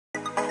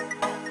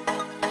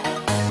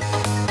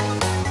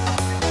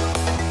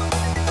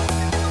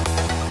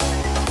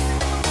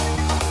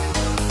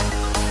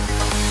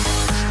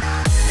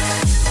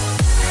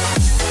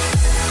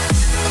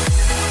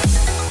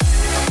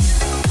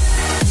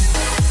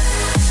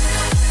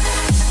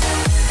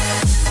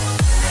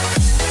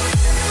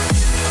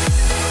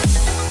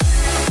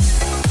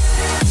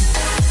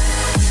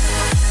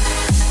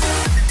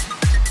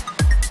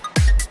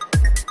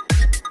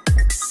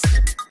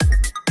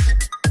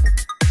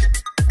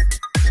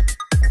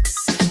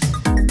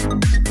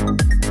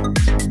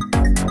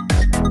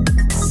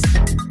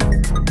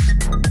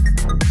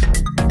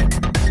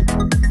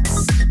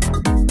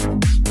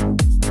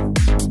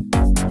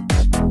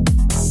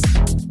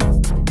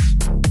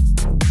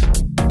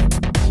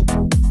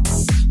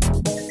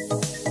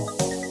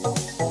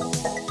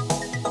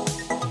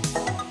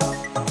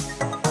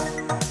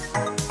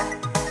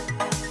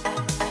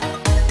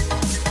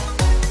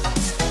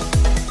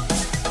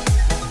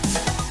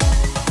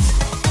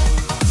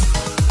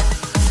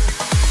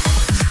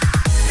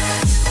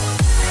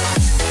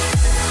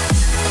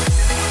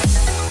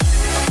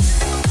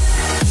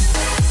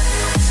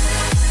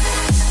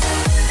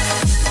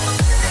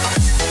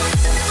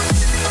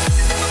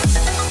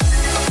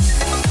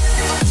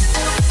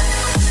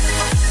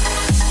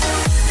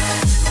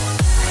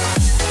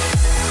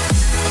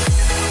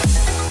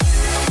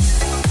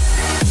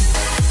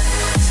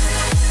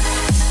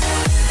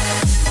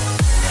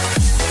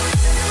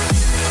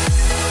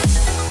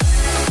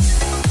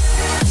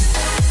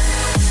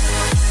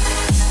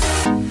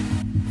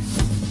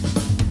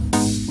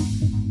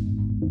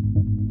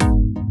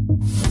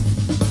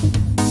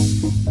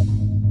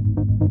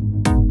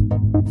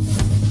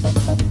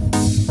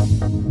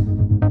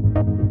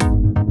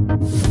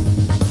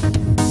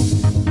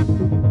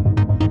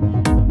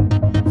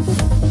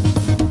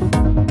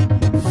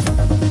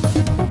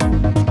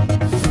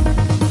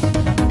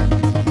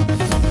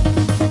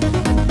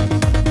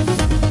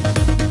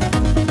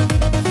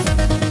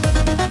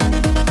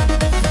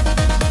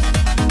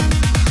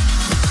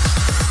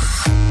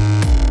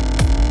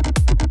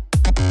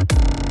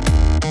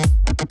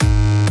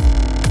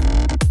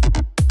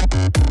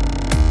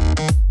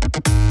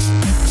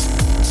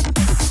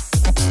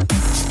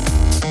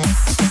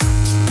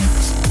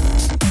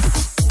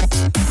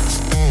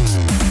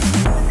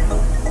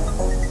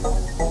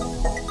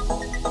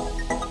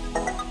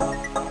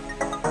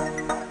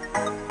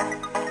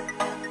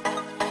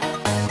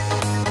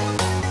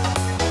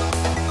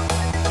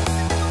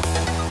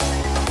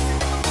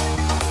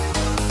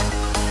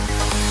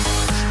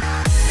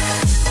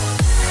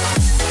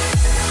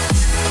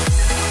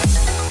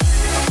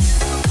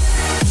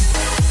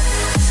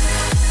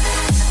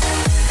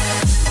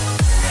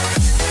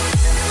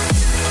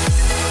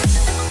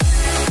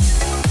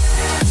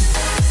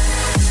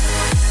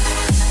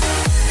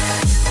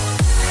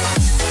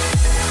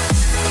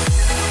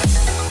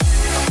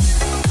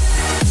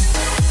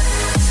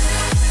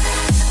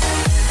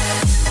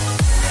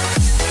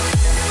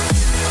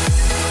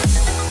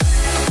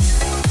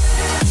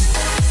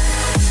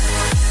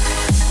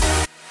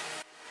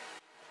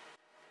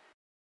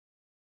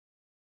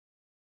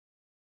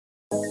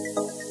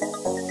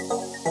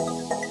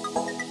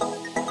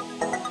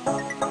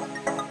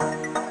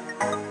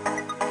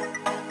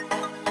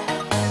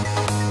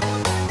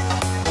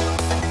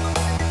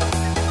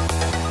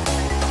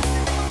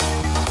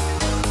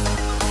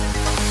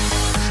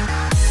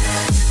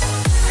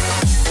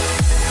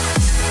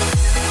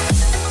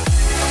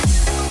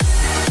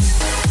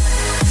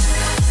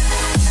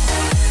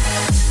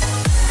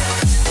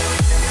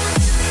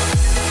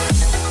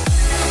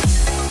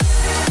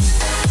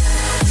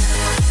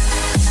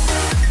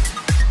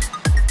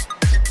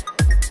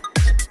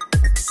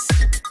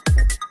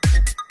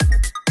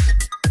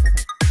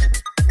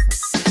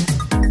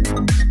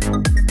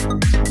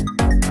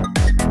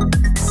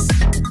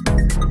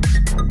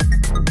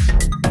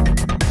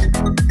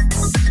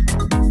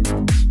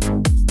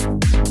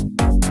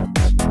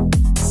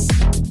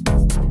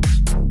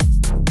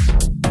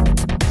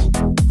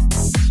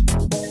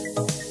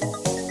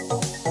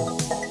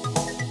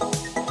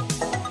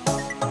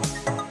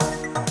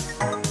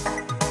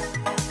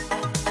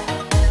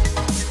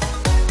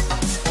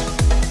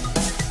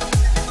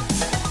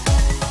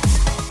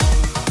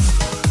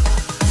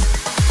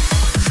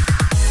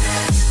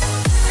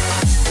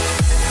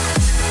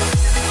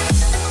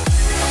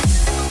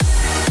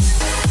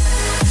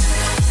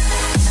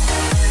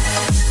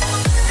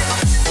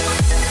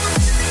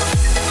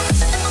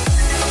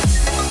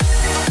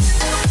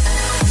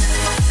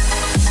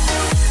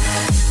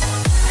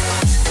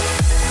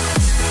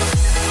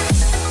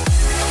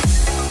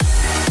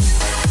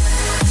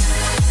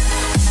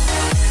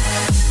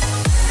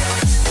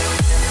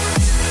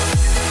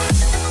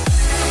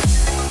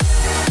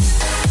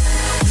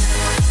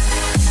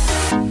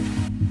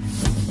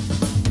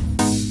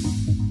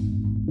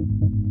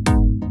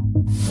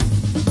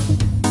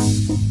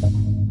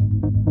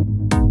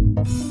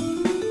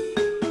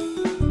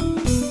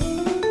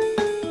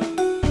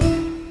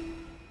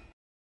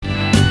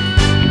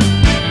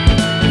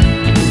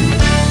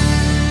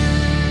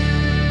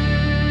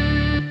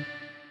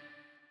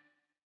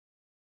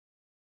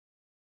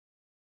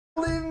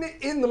Morning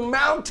in the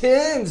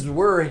mountains.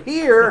 We're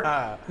here.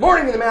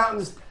 Morning in the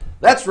mountains.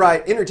 That's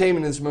right.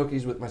 Entertainment in the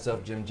Smokies with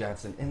myself, Jim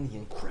Johnson, and the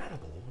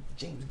incredible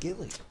James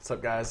Gilly. What's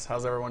up, guys?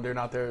 How's everyone doing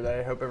out there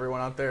today? Hope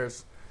everyone out there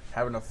is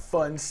having a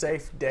fun,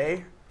 safe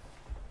day.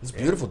 It's a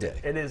beautiful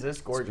day. It is. It's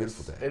gorgeous.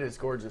 It's a beautiful day. It is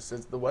gorgeous.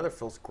 The weather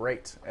feels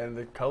great, and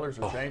the colors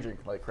are changing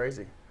like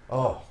crazy.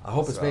 Oh, I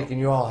hope it's making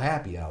you all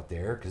happy out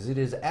there, because it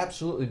is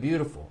absolutely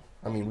beautiful.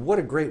 I mean, what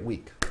a great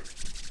week.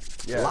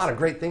 Yeah. A lot of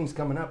great things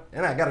coming up.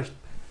 And I got a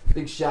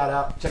big shout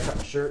out. Check out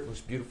my shirt.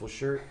 Looks beautiful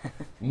shirt.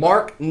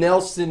 Mark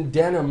Nelson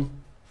Denim.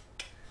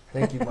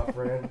 Thank you, my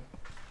friend.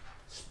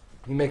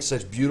 He makes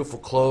such beautiful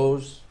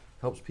clothes.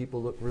 Helps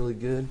people look really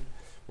good.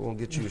 We're going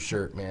to get you a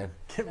shirt, man.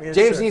 Get me a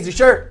James shirt. needs a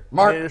shirt.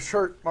 Mark. I need a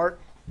shirt,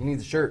 Mark. You need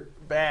a shirt.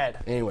 Bad.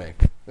 Anyway,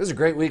 it was a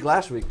great week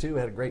last week, too. We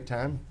had a great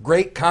time.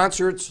 Great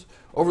concerts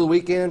over the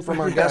weekend from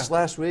our guests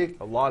last week.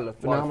 A lot of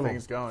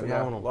things going.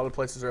 Phenomenal. Yeah, a lot of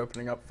places are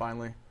opening up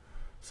finally.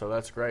 So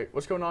that's great.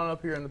 What's going on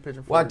up here in the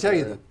Pigeon Forge? Well, I tell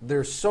you,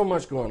 there's so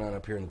much going on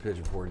up here in the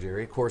Pigeon Forge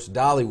area. Of course,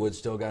 Dollywood's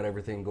still got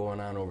everything going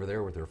on over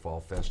there with their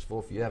fall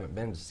festival. If you haven't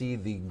been to see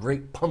the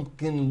Great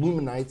Pumpkin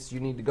Luminites, you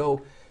need to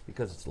go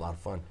because it's a lot of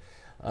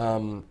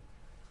fun.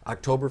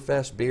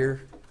 Oktoberfest,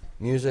 beer,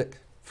 music,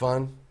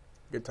 fun.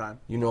 Good time.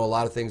 You know a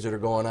lot of things that are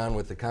going on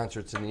with the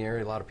concerts in the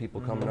area. A lot of people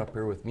coming up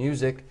here with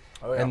music.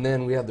 Oh, yeah. And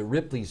then we have the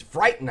Ripley's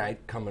Fright Night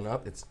coming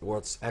up. It's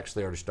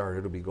actually already started.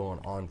 It'll be going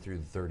on through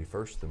the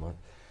 31st of the month.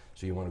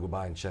 So you want to go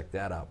by and check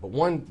that out. But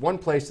one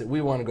place that we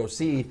want to go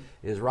see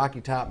is Rocky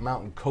Top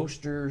Mountain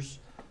Coasters,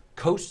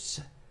 Coasts,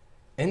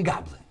 and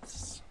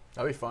Goblins.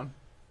 That'll be fun.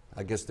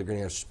 I guess they're going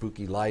to have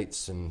spooky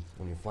lights, and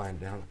when you're flying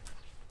down,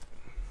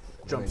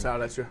 Jumps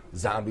out at you.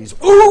 Zombies.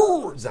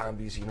 Ooh!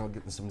 Zombies,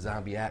 getting some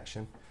zombie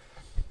action.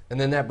 And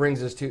then that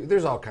brings us to,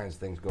 there's all kinds of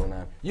things going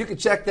on. You can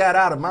check that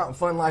out at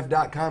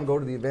mountainfunlife.com. Go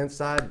to the event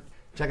side.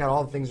 Check out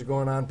all the things that are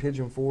going on.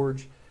 Pigeon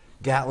Forge,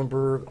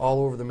 Gatlinburg,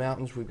 all over the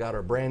mountains. We've got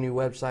our brand new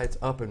websites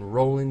up and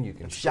rolling. You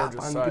can shop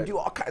on, you can do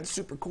all kinds of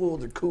super cool.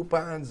 There are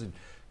coupons and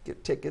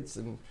get tickets.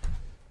 And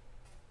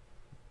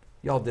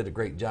y'all did a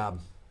great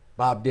job.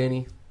 Bob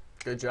Denny.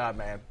 Good job,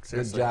 man.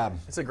 Seriously. Good job.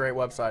 It's a great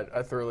website.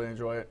 I thoroughly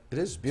enjoy it. It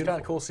is beautiful. It's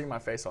kind of cool seeing my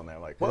face on there.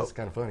 Like, whoa, it's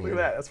kind of funny. Look at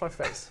that. That's my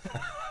face.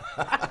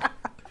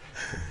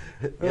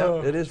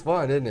 Yeah, it is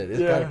fun, isn't it? It's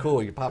kind of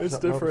cool. You pop it's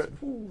something different.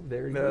 up. Ooh,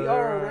 there you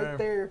are, right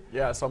there.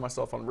 Yeah, I saw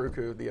myself on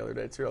Roku the other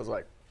day, too. I was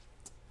like,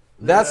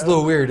 that's a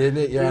little weird, isn't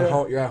it? You're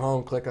at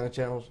home, click on the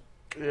channels.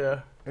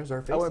 Yeah. There's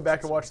our face. I went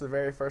back and watched the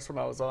very first one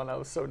I was on. I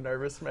was so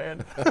nervous,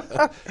 man.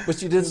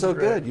 But you did so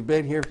good. You've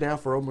been here now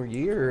for over a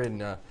year, and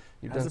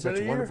you've done such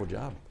a wonderful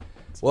job.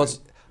 Well,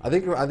 I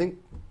think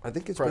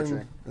it's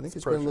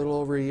been a little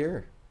over a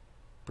year.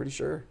 Pretty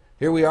sure.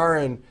 Here we are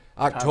in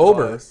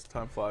October.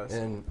 Time flies.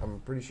 And I'm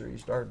pretty sure you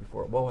started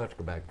before. Well, we'll have to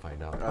go back and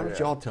find out. Why don't yeah.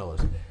 y'all tell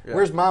us? Yeah.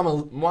 Where's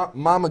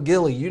Mama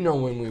Gilly? You know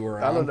when we were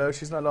on. I don't know.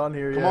 She's not on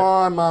here yet. Come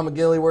on, Mama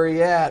Gilly. Where are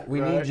you at?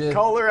 We need you.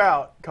 Call her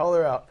out. Call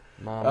her out.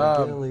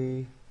 Mama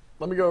Gilly.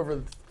 Let me go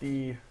over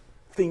the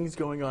things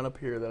going on up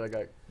here that I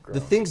got. The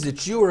things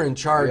that you are in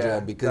charge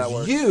of,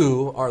 because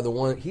you are the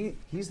one.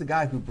 He's the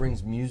guy who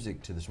brings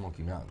music to the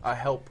Smoky Mountains. I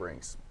help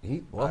brings. He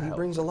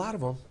brings a lot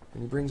of them,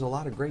 and he brings a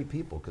lot of great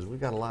people, because we've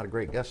got a lot of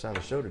great guests on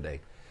the show today.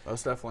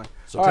 Most definitely.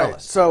 So tell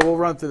us. So we'll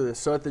run through this.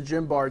 So at the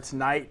gym bar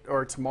tonight,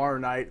 or tomorrow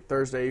night,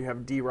 Thursday, you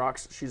have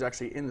D-ROX. She's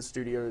actually in the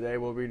studio today.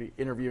 We'll be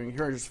interviewing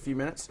her in just a few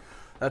minutes.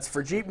 That's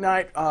for Jeep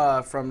Night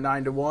from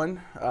 9 to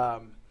 1.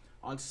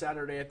 On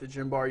Saturday at the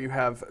gym bar, you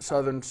have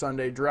Southern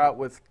Sunday Drought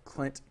with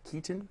Clint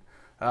Keaton.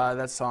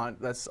 That's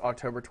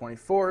October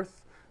 24th,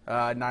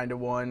 9 to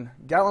 1.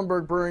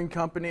 Gatlinburg Brewing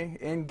Company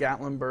in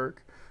Gatlinburg.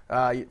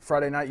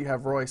 Friday night, you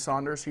have Roy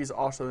Saunders. He's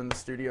also in the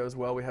studio as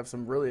well. We have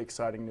some really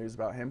exciting news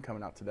about him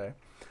coming out today.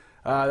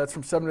 That's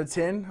from 7 to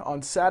 10.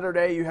 On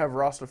Saturday, you have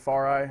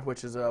Rastafari,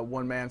 which is a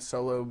one-man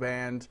solo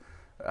band,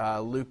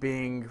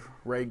 looping,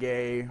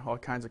 reggae, all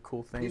kinds of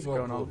cool things going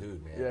on. He's one cool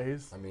dude, man.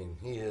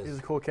 Yeah, he's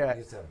a cool cat.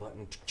 He's that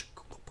button.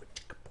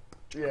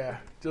 Yeah,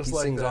 just he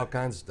like sings that. all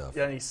kinds of stuff.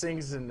 Yeah, and he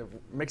sings and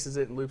mixes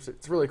it and loops it.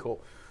 It's really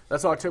cool.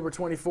 That's October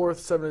 24th,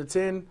 7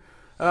 to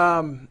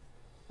 10.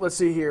 Let's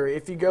see here.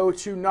 If you go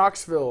to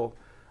Knoxville,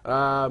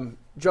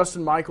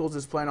 Justin Michaels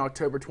is playing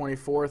October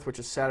 24th, which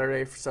is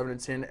Saturday for 7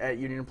 to 10 at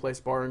Union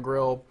Place Bar and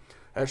Grill.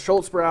 At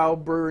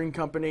Schultzbrow Brewing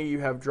Company, you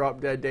have Drop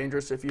Dead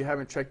Dangerous. If you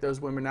haven't checked those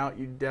women out,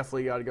 you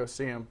definitely got to go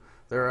see them.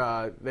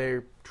 They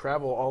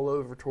travel all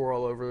over, tour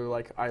all over,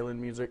 like island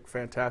music,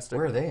 fantastic.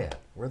 Where are they at?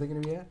 Where are they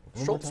going to be at?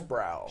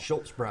 Schultzbrow.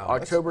 Schultzbrow.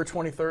 October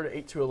 23rd,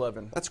 8 to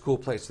 11. That's a cool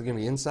place. They're going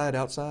to be inside,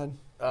 outside?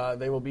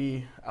 They will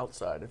be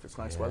outside if it's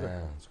nice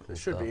weather. Cool it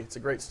should stuff. be. It's a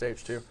great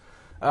stage, too.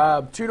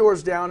 2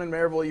 doors down in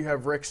Maryville, you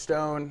have Rick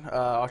Stone,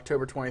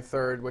 October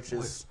 23rd, which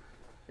is...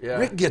 Yeah,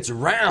 Rick gets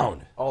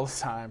around. All the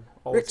time.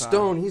 Rick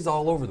Stone, he's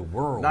all over the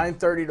world.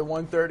 9:30 to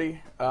 1:30.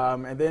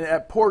 And then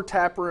at Port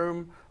Tap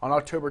Room on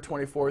October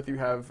 24th, you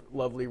have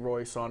lovely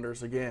Roy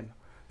Saunders again.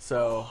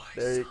 So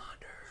Saunders.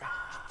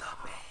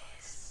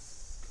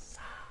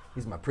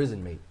 He's my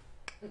prison mate.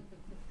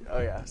 Oh,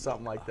 yeah,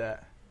 something like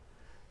that.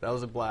 That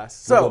was a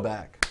blast. We'll So go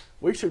back.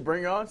 We should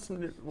bring on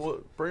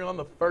we'll bring on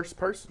the first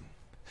person.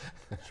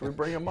 Should we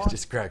bring him on? It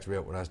just cracks me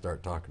up when I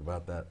start talking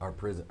about that. Our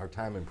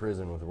time in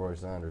prison with Roy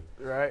Saunders.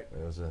 Right.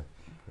 It was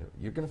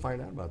you're going to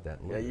find out about that.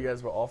 Yeah, you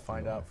guys will all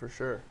find out for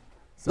sure.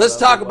 So let's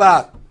talk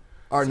about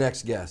our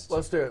next guest.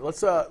 Let's do it.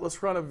 Let's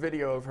run a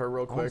video of her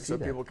real quick so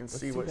people can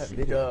see what she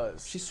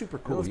does. She's super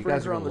cool. Let's you bring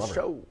guys her are on gonna the love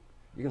show. Her.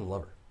 You're going to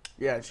love her.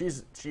 Yeah, she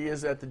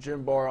is at the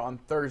gym bar on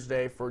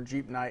Thursday for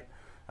Jeep night.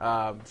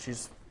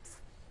 She's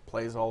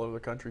plays all over the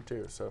country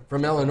too. So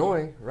from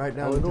Illinois, right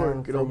down the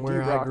town from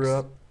where D-ROX. I grew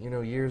up. You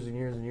know, years and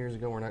years and years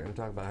ago. We're not going to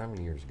talk about how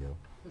many years ago.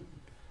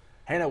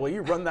 Hannah, will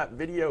you run that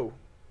video?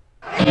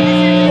 1,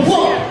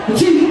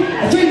 2,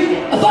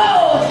 3, 4.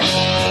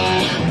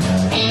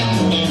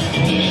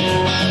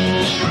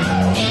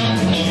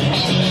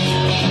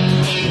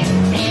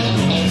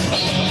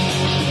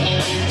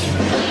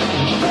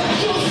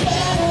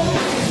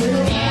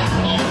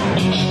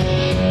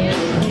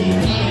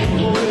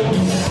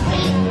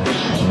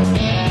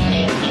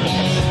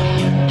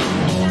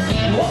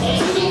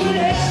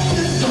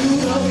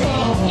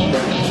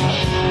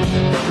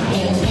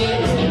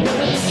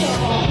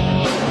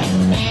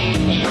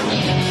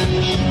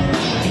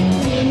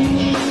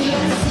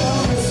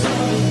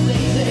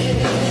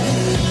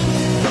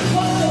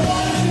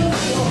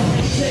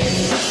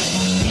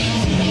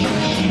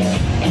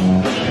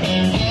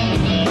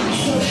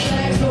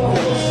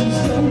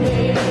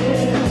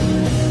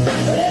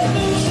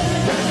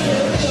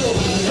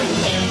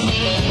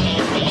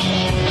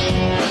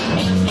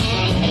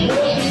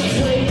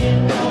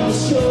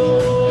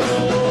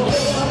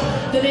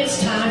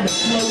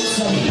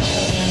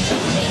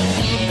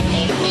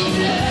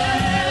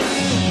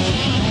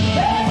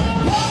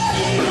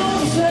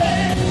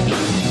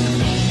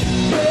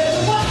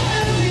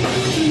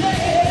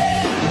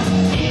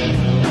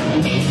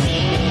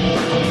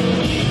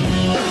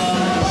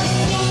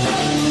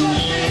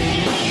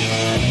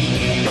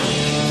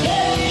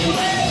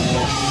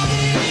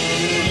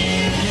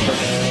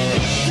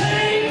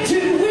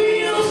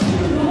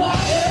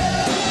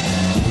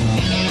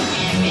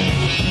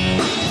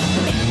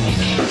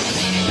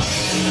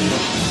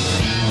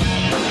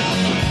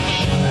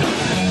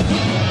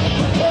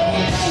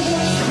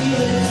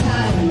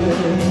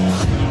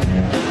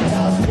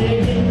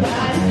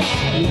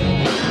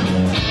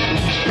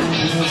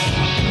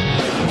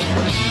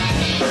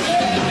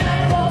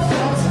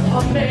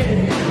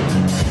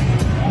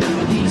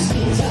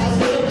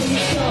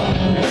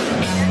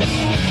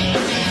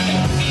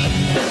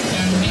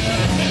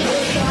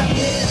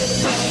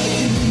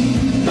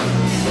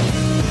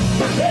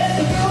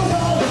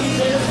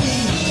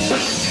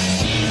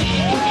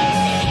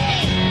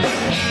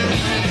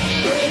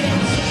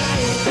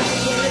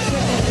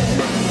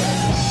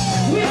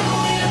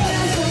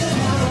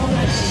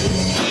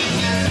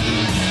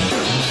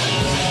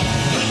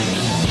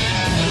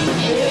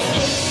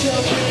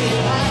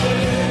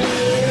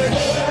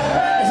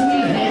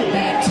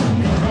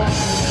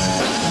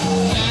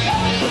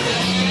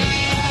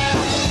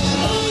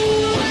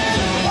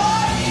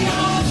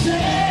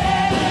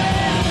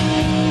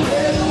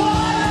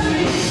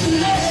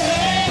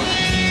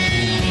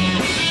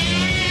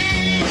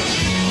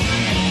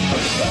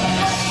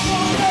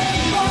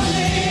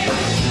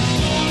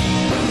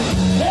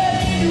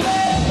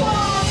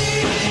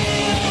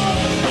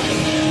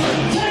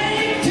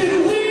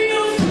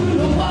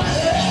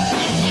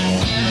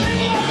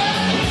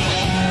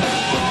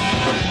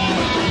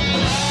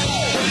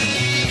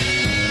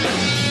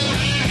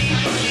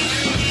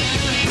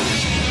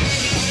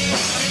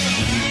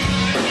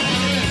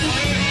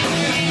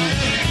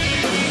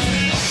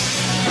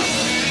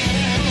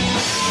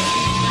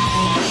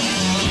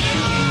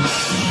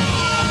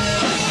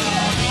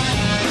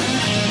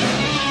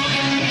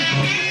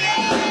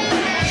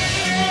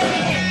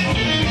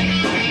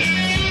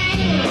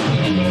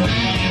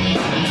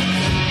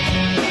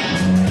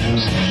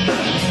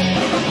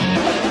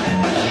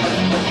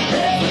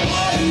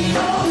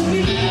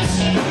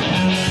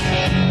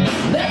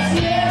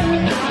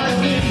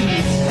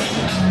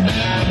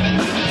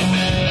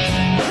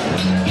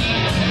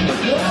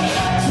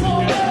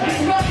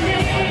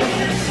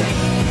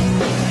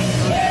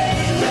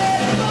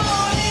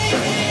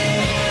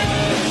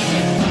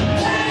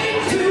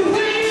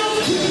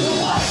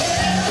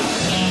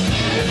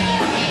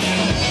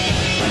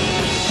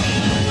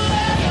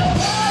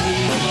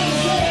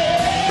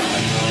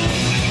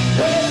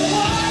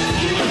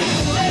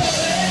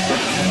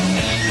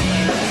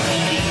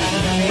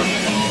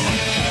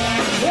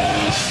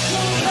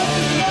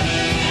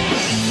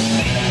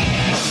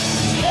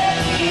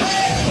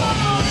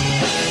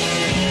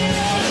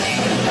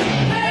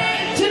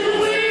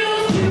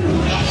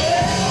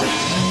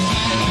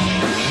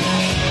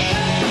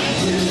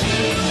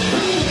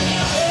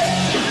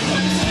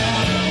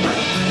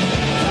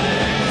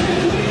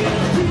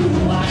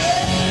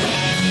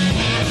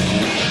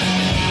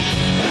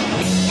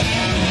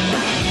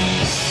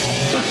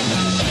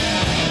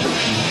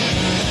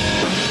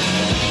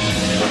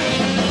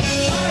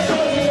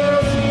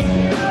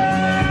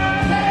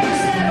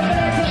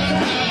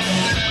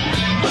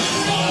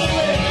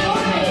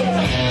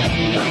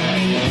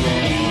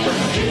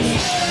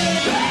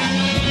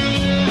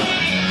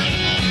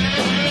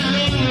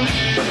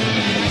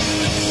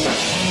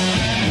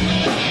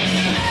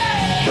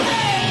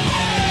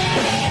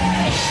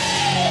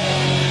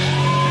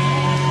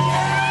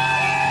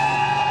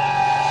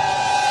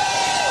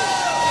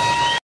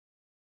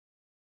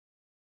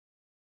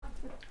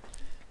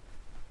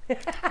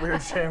 We were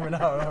jamming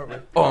out, aren't we?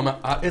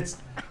 Oh,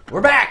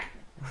 we're back.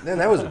 Man,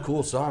 that was a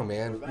cool song,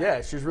 man.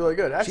 Yeah, she's really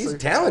good. Actually, She's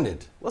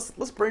talented. let's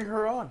bring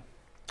her on.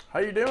 How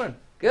you doing?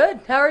 Good.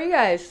 How are you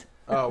guys?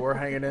 Oh, we're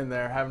hanging in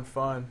there, having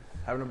fun,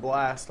 having a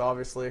blast,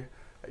 obviously.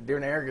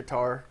 Doing air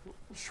guitar,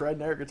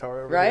 shredding air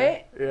guitar over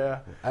Right? here. Yeah.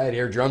 I had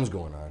air drums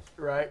going on.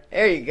 Right.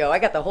 There you go. I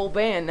got the whole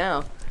band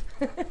now.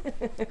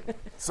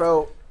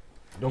 So,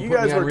 Don't you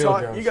put me guys on were real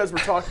talking. drums. You guys were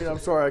talking. I'm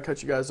sorry, I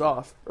cut you guys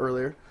off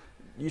earlier.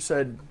 You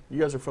said you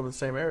guys are from the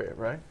same area,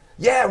 right?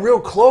 Yeah, real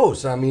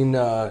close. I mean,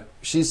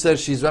 she says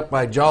she's up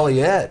by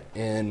Joliet,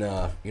 and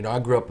I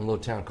grew up in a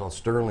little town called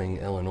Sterling,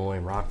 Illinois,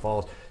 in Rock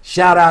Falls.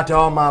 Shout out to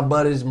all my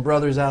buddies and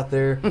brothers out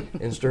there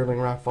in Sterling,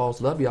 Rock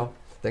Falls. Love y'all.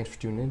 Thanks for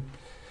tuning in.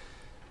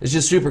 It's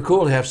just super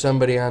cool to have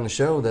somebody on the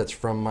show that's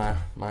from my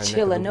neck of the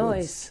Chillinois.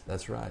 woods.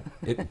 That's right.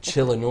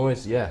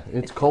 Chillinois, yeah.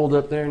 It's cold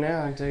up there now,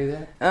 I can tell you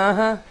that.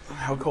 Uh-huh.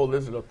 How cold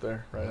is it up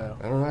there right now?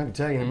 I don't know. I can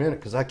tell you in a minute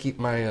because I keep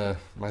my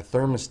my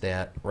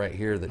thermostat right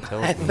here that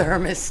tells A me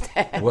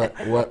thermostat.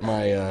 what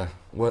my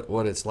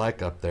what it's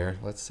like up there.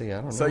 Let's see.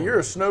 I don't know. So you're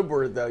a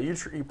snowboarder though. You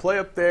play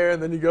up there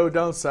and then you go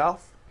down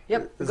south.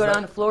 Yep. Is Go that-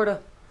 down to Florida.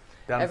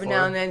 Down Every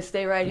now and then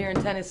stay right here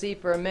in Tennessee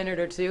for a minute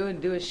or two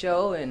and do a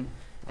show and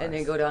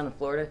then go down to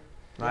Florida.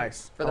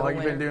 Nice. For How the long you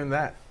been winter. doing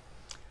that?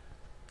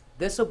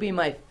 This will be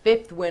my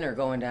 5th winter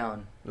going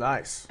down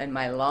Nice. and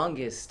my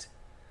longest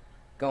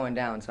going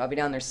down. So I'll be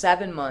down there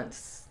 7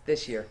 months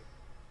this year.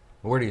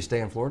 Where do you stay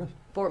in Florida?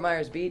 Fort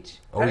Myers Beach.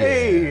 Oh,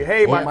 hey, yeah.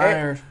 hey, Fort my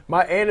Myers.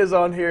 aunt is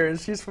on here and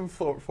she's from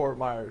Fort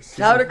Myers. She's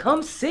Tell her to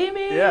come see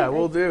me. Yeah,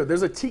 we'll do.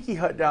 There's a tiki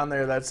hut down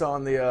there that's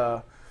on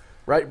the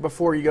right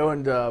before you go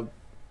into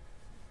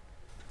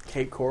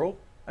Cape Coral,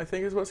 I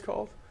think is what it's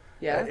called.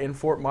 Yeah. In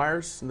Fort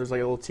Myers, and there's like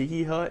a little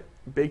tiki hut,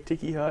 big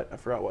tiki hut. I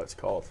forgot what it's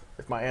called.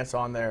 If my aunt's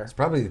on there, It's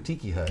probably the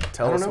Tiki Hut. I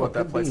tell don't us know, what it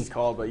that could place be. is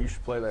called. But you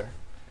should play there.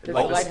 There's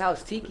Like a the-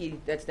 Lighthouse Tiki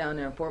that's down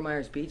there in Fort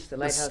Myers Beach. The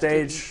The Lighthouse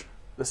stage,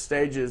 the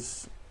stage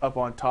is up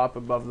on top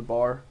above the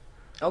bar.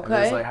 Tiki. And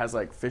there's Okay. like has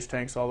like fish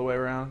tanks all the way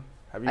around.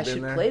 Have you I been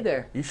should there? play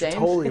there. You should James.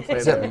 totally play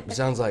Is there. that,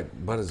 sounds like,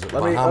 what is it?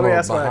 Let me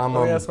ask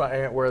my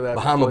aunt where that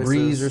Bahama place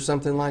Breeze is. or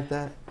something like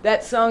that?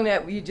 That song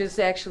that you just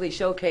actually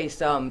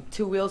showcased,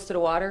 Two Wheels to the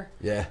Water.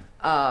 Yeah.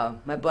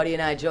 My buddy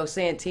and I, Joe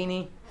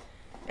Santini,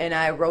 and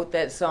I wrote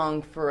that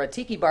song for a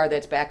tiki bar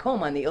that's back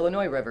home on the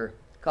Illinois River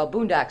called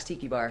Boondocks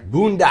Tiki Bar.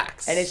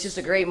 Boondocks. And it's just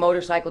a great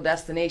motorcycle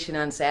destination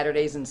on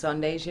Saturdays and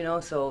Sundays,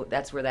 so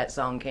that's where that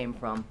song came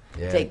from.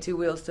 Yeah. Take 2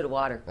 wheels to the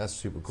water. That's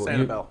super cool.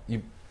 Sanibel.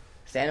 You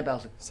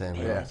Sanibel's. Sanibel.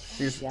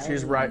 Yeah,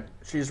 she's right.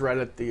 She's right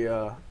at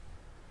the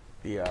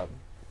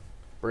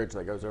bridge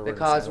that goes over The into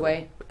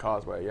causeway? Sanibel. The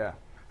causeway, yeah.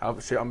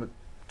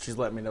 She's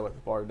letting me know what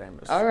the bar name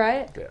is. All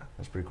right. Yeah.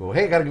 That's pretty cool.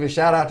 Hey, got to give a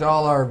shout out to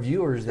all our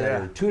viewers that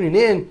Yeah. are tuning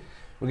in.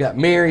 We got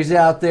Mary's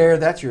out there.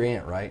 That's your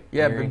aunt, right?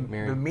 Yeah,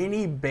 Mary. the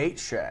mini bait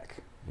shack.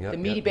 Yep, The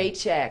Meaty yep. Bait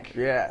Shack.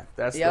 Yeah,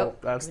 that's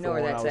Yep, the we know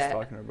one where I that's was at.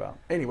 talking about.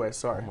 Anyway,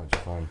 sorry, So much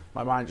fun.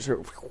 my mind just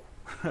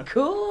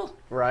Cool.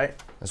 right.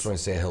 I just want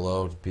to say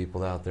hello to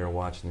people out there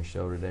watching the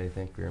show today.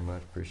 Thank you very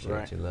much. Appreciate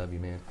Right. you. Love you,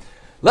 man.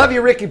 Love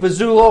you, Ricky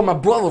Pizzulo, my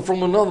brother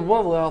from another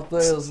mother out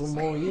there. Some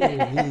more,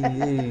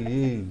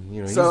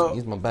 yeah. So-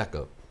 he's my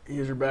backup.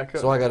 Here's your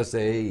backup. So I got to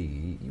say, hey,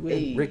 you had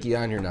Hey. Ricky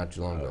on here not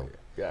too long ago.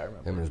 yeah, I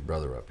remember. Him and his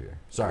brother up here.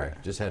 Sorry,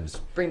 just had to.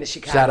 Bring the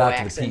Chicago Shout out to the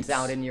accents peeps.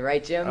 out in you,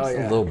 right, Jim? Oh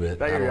yeah, A little bit.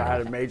 That I year don't I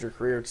had know. a major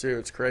career too.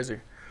 It's crazy.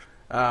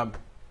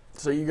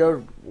 So you go.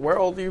 Where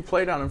all do you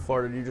play down in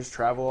Florida? Do you just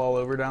travel all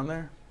over down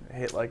there?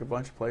 Hit like a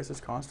bunch of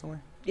places constantly.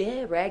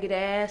 Yeah, Ragged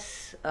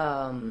Ass.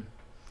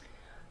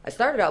 I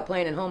started out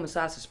playing in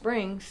Homosassa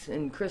Springs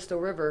in Crystal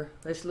River.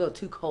 It's a little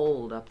too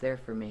cold up there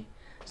for me.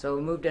 So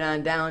we moved it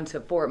on down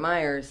to Fort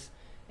Myers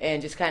and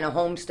just kind of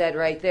homestead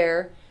right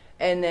there.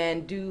 And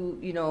then do,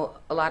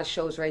 a lot of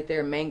shows right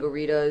there,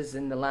 Mangaritas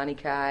and the Lani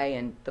Kai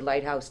and the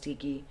Lighthouse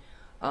Tiki.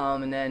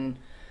 And then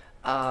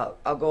I'll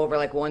go over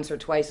like once or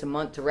twice a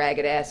month to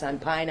Ragged Ass on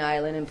Pine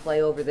Island and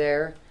play over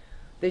there.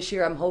 This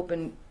year I'm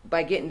hoping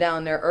by getting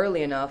down there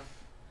early enough,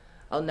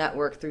 I'll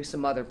network through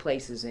some other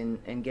places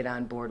and get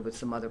on board with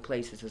some other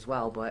places as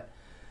well. But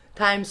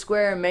Times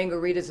Square and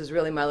Mangaritas is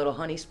really my little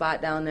honey spot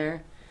down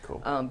there.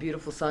 Cool.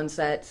 Beautiful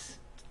sunsets.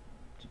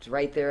 It's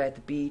right there at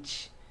the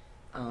beach.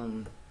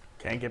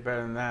 Can't get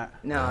better than that.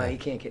 No, you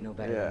can't get no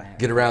better Yeah. than that.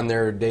 Get around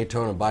there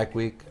Daytona Bike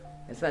Week.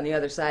 It's on the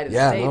other side of the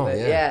Yeah, state, no, but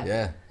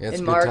yeah. It's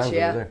In good March, times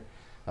yeah. over there.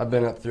 I've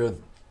been up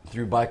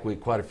through Bike Week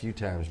quite a few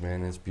times,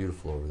 man. It's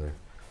beautiful over there.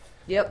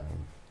 Yep.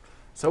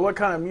 So what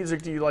kind of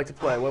music do you like to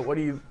play? What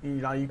do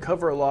you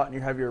cover a lot and you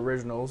have your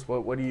originals.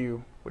 What do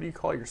you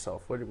call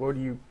yourself? What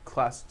do you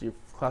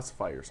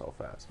classify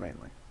yourself as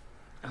mainly?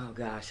 Oh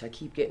gosh, I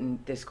keep getting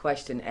this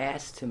question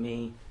asked to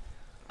me.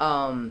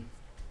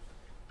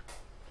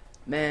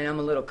 Man, I'm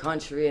a little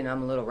country and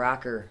I'm a little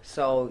rocker.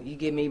 So you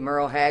give me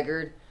Merle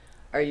Haggard,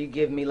 or you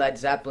give me Led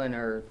Zeppelin,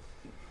 or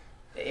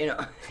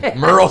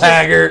Merle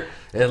Haggard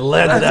and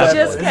Led Zeppelin.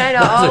 just kind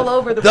of all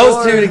over the Those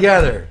board. two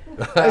together.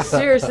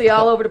 Seriously,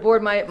 all over the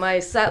board. My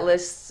set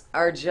lists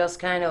are just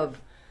kind of.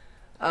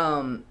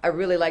 I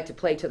really like to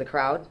play to the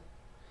crowd.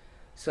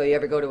 So you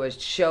ever go to a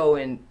show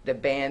and the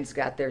band's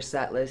got their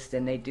set list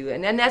and they do,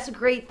 and then that's a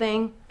great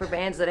thing for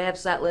bands that have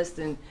set lists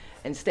and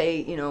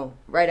stay, you know,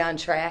 right on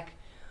track.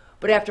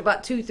 But after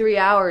about 2-3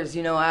 hours,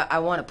 you know, I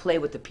want to play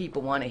what the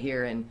people want to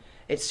hear, and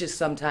it's just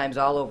sometimes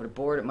all over the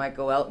board. It might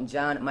go Elton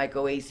John, it might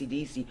go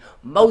AC/DC.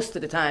 Most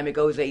of the time, it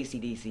goes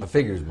AC/DC. I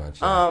figure as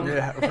much.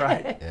 Yeah,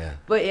 right. Yeah.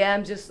 But yeah,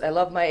 I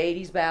love my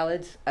 80s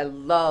ballads. I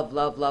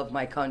love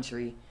my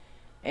country,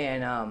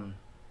 and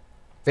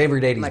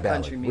Favorite 80s my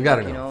ballad. country We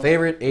gotta know. music, you know.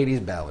 Favorite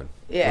 80s ballad.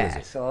 yeah. What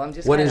is it? So I'm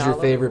just. What kinda is your all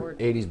over the favorite board.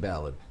 80s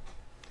ballad?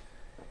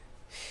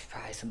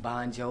 Probably some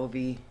Bon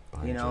Jovi.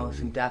 Bon You know, Jovi.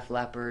 some Def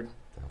Leppard.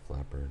 Def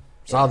Leppard.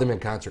 Saw them in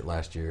concert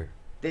last year.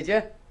 Did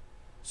you?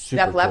 Super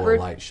Def cool Leppard?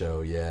 light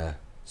show. Yeah.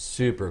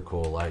 Super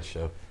cool light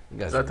show. You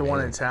guys Is that are the one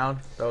in amazing. town?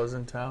 That was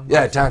in town?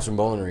 Yeah, Thompson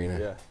Bowling Arena.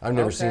 Yeah. I've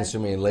never Okay. seen so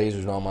many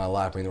lasers in all my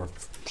life. I mean, there were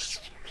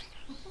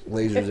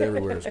lasers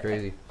everywhere. It's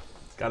crazy.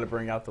 Got to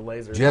bring out the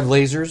lasers. Do you have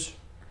lasers?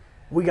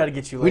 We got to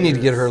get you lasers. We need to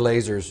get her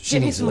lasers. She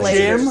Give me needs some lasers.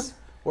 Jim,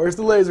 where's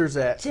the lasers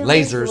at? Jim,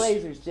 where's the Lasers.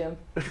 Lasers, Jim.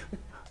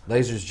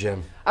 Lasers,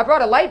 Jim. I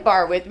brought a light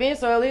bar with me,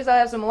 so at least I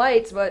have some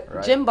lights. But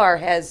Right. Jim Bar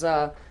has, they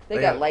got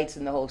Yeah. lights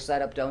in the whole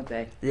setup, don't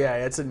they? Yeah,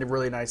 it's a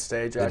really nice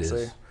stage, It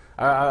actually. is.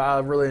 I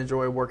really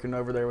enjoy working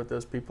over there with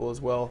those people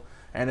as well.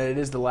 And it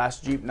is the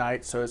last Jeep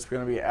night, so it's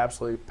going to be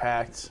absolutely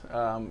packed.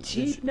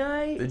 Cheap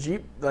night. The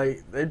Jeep,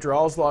 like, it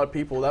draws a lot of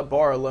people. That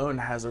bar alone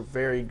has a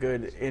very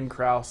good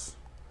in-house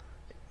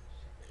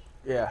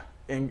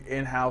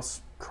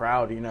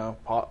crowd, you know,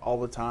 all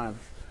the time.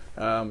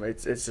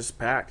 It's just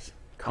packed.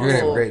 You're gonna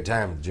have a Cool. great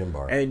time at the Gym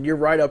Bar. And you're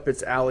right up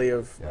its alley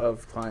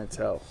of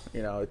clientele.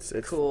 You know, it's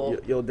Cool.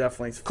 You'll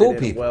definitely fit Cool in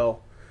people. well.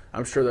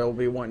 I'm sure they'll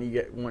be wanting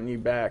you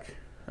back.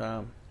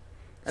 I'm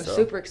so-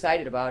 super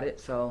excited about it.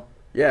 So,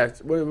 Yeah,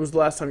 when was the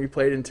last time you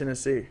played in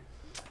Tennessee?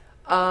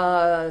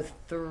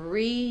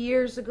 3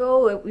 years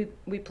ago,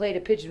 we played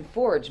at Pigeon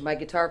Forge. My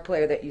guitar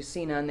player that you've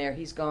seen on there,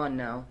 he's gone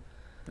now.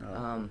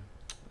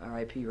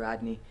 R.I.P.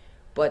 Rodney.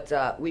 But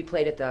we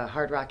played at the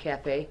Hard Rock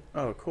Cafe.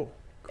 Oh, cool.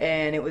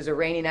 And it was a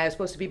rainy night. It was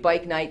supposed to be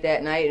bike night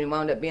that night, and it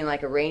wound up being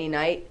like a rainy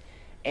night.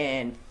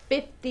 And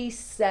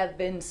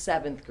 57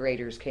 7th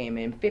graders came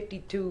in,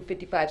 52,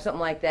 55, something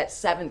like that.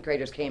 7th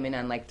graders came in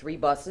on like 3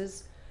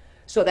 buses.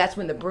 So that's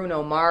when the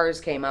Bruno Mars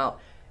came out.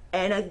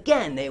 And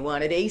again, they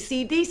wanted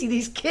AC/DC.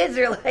 These kids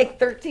are like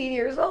 13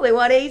 years old. They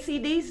want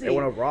AC/DC. They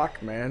want to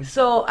rock, man.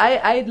 So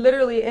I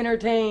literally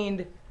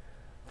entertained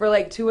for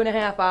like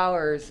 2.5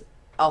 hours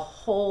a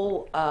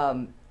whole,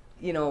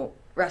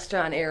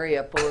 restaurant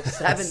area full of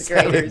 7th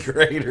graders. 7th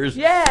graders.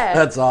 Yeah.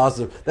 That's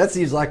awesome. That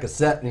seems like a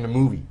set in a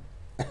movie.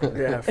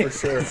 Yeah, for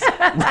sure.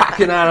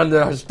 Rocking out on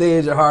the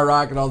stage at Hard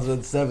Rock and all of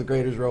a sudden 7th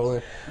graders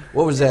rolling.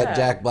 What was that Yeah.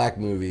 Jack Black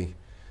movie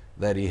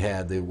that he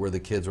had where the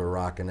kids were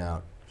rocking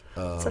out?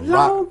 It's a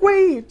long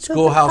way. to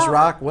Schoolhouse the top.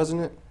 Rock,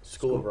 wasn't it?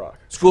 School of Rock.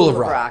 School of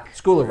of Rock. Rock.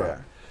 School of Yeah.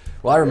 Rock.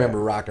 Well, I remember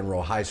Rock and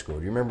Roll High School.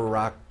 Do you remember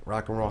Rock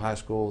and Roll High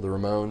School, the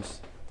Ramones?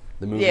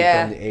 The movie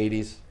Yeah. from the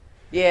 80s?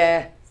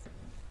 Yeah.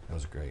 That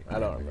was great. I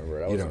don't remember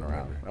it. I You wasn't don't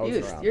around. remember. I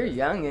wasn't around. You're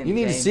young and You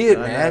need to James. see it,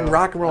 I man. know.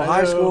 Rock and Roll I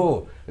High know.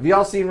 School. Have you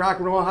all seen Rock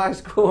and Roll High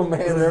School, man?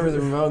 Remember the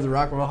Ramones and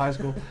Rock and Roll High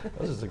School?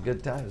 Those are some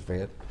good times,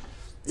 man.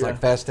 It's like Yeah.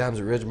 Fast Times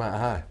at Ridgemont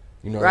High.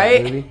 You know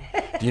Right? that movie?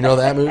 Do you know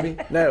that movie?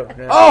 No.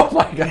 Oh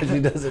my gosh, he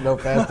doesn't know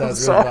Fast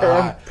Times at Ridgemont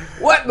Sorry. High.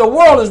 What in the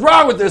world is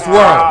wrong with this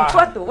world?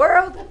 What the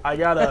world? I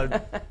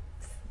gotta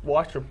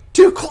watch them.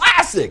 2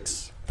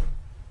 classics.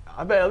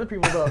 I bet other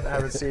people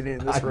haven't seen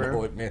it in I this know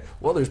room. it, man.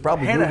 Well, there's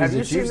probably Hannah, have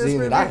movies you that you've seen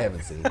this seen that I movie?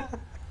 haven't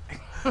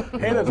seen.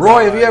 Hannah's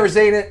Roy, have you right. ever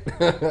seen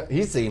it?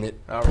 He's seen it.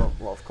 Well,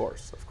 of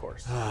course.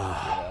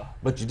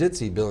 But you did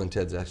see Bill and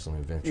Ted's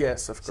Excellent Adventure.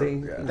 Yes, of course. See?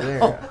 Yeah. There.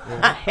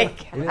 My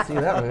You didn't see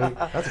that movie.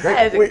 That's a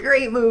That great. is a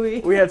great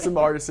movie. We had some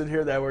artists in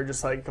here that were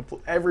just like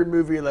every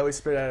movie that we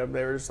spit at them,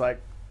 they were just like,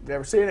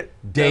 never seen it,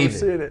 David. never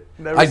seen it,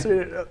 never I- seen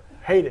it,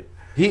 hate it.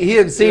 He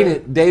hadn't seen Yeah.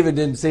 it. David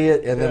didn't see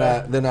it, and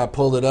Yeah. then I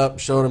pulled it up,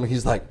 showed him, and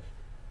he's like,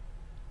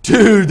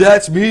 "Dude,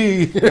 that's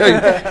me." He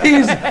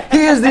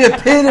is the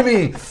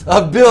epitome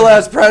of Bill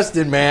S.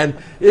 Preston, man.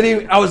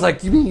 I was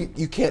like, "You mean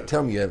you can't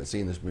tell me you haven't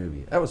seen this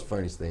movie?" That was the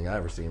funniest thing I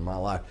ever seen in my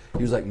life.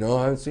 He was like, "No,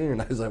 I haven't seen it."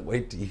 And I was like,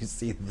 "Wait till you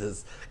see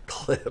this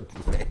clip,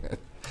 man."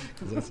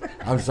 'Cause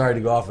I'm sorry to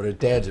go off on a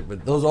tangent,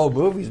 but those old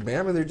movies, man,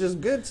 I mean, they're just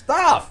good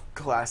stuff.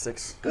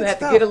 Classics. We have to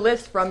stuff. get a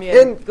list from you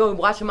and go and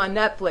watch them on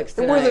Netflix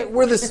And tonight.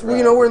 we're in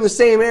the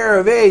same era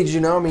of age,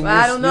 you know. I mean, Well,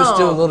 I don't you're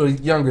still a know. little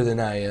younger than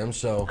I am,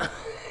 so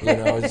you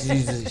know,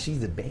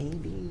 she's a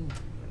baby.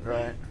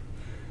 Right.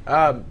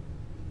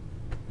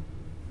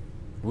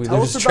 We Tell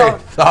lose us train about-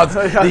 of thoughts.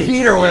 The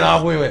heater went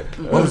off. We went,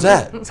 what was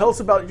that? Tell us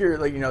about your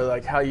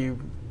how you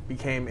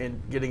became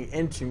getting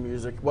into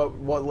music.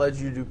 What led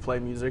you to play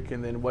music,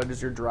 and then what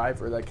is your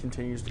driver that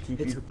continues to keep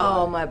you It's to play?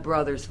 all my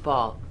brother's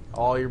fault.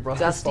 All your brothers.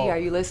 Dusty, are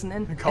you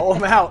listening? Call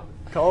him out.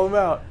 Call him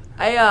out.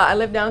 I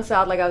lived down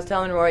south, like I was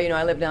telling Roy,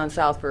 I lived down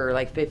south for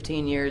like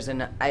 15 years,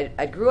 and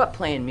I grew up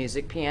playing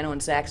music, piano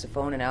and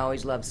saxophone, and I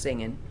always loved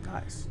singing.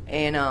 Nice.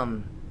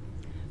 And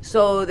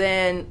so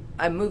then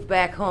I moved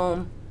back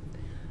home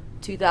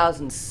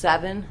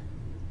 2007,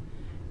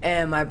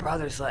 And my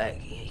brother's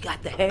like, you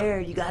got the hair,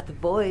 you got the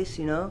voice,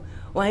 you know.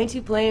 Why ain't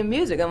you playing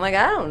music? I'm like,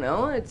 I don't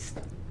know.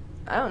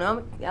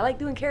 I like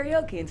doing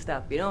karaoke and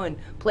stuff, you know, and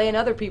playing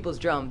other people's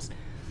drums.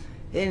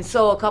 And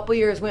so a couple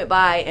years went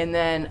by, and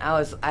then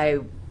I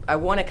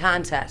won a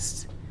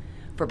contest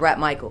for Bret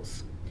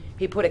Michaels.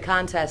 He put a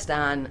contest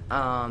on,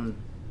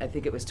 I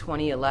think it was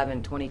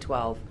 2011,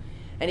 2012.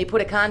 And he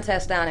put a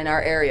contest on in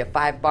our area,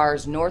 5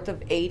 bars north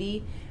of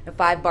 80 and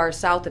 5 bars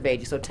south of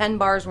 80. So 10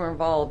 bars were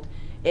involved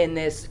in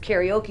this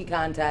karaoke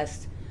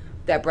contest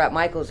that Bret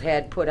Michaels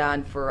had put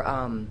on for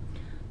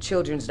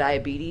children's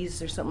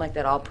diabetes or something like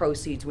that. All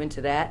proceeds went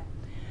to that.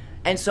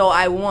 And so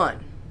I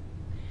won.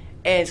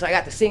 And so I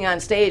got to sing on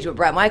stage with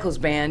Bret Michaels'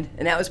 band,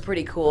 and that was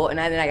pretty cool. And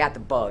then I got the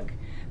bug.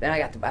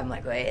 I'm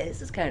like, hey,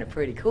 this is kind of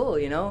pretty cool,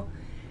 you know?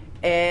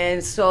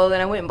 And so then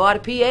I went and bought a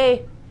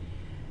PA,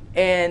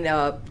 and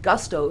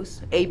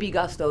Gusto's, A.B.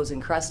 Gusto's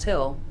in Crest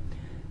Hill.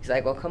 He's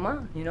like, well, come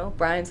on, you know?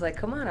 Brian's like,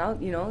 come on,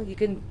 you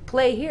can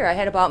play here. I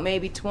had about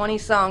maybe 20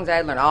 songs. I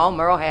had learned all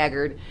Merle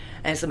Haggard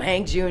and some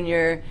Hank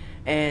Jr.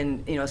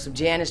 and, you know, some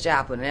Janis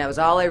Joplin. And that was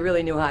all I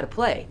really knew how to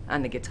play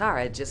on the guitar.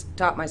 I just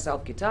taught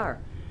myself guitar.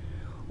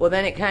 Well,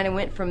 then it kind of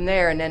went from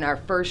there, and then our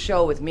first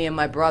show with me and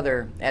my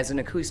brother as an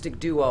acoustic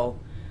duo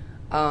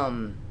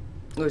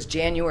was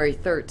January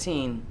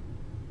 13,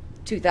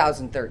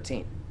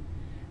 2013.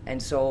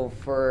 And so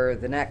for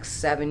the next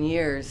 7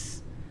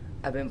 years,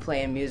 I've been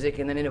playing music,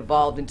 and then it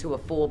evolved into a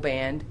full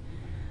band.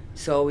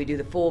 So we do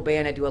the full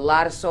band. I do a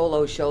lot of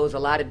solo shows, a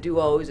lot of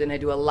duos, and I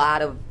do a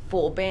lot of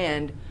full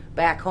band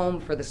back home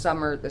for the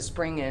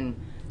spring and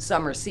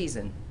summer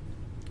season.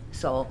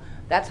 So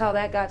that's how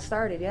that got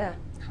started, yeah.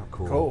 How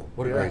cool. Cool.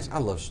 What a Yeah. great, I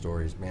love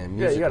stories, man.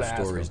 Yeah, you Musical gotta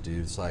ask stories, them.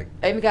 dude. It's like,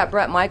 I even got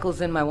Bret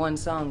Michaels in my one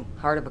song,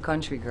 Heart of a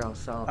Country Girl,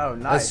 so. Oh,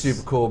 that's nice.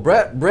 super cool.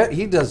 Brett,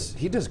 he does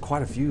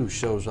quite a few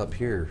shows up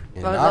here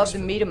in I'd love to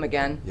Knoxville. meet him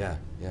again. Yeah.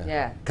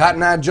 Yeah.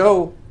 Cotton Eye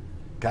Joe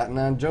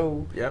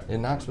Yep.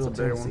 in Knoxville, That's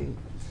a big Tennessee. one.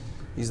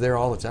 He's there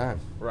all the time.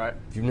 Right.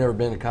 If you've never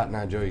been to Cotton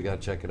Eye Joe, you got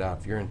to check it out.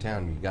 If you're in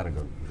town, you got to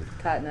go.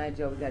 Cotton Eye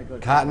Joe, we gotta go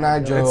to Cotton Eye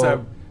Joe. It's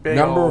a big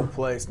number- old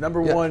place.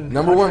 Number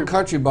one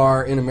country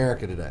bar in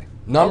America today.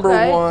 Number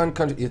Okay. one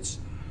country. It's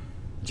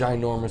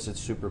ginormous. It's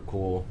super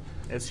cool.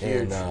 It's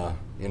huge. And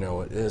you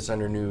know, it's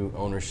under new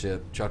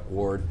ownership. Chuck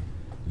Ward.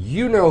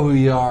 You know who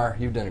you are.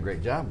 You've done a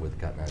great job with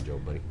Cotton Eye Joe,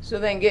 buddy. So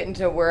then getting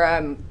to where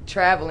I'm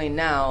traveling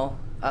now,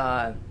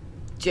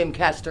 Jim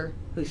Kester,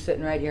 who's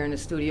sitting right here in the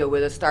studio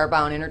with us,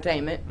 Starbound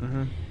Entertainment.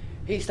 Mm-hmm.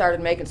 He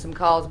started making some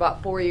calls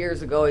about 4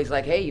 years ago. He's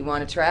like, hey, you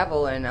want to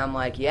travel? And I'm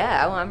like,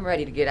 yeah, well, I'm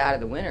ready to get out of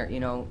the winter, you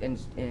know,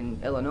 in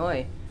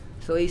Illinois.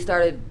 So he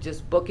started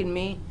just booking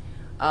me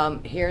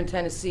here in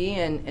Tennessee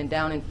and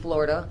down in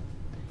Florida.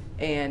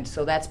 And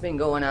so that's been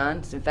going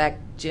on. In fact,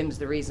 Jim's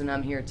the reason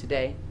I'm here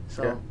today.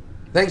 So, Yeah.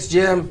 Thanks,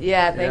 Jim.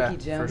 yeah, Yeah, thank you,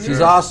 Jim. for She's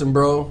sure. awesome,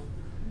 bro.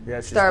 Yeah,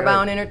 she's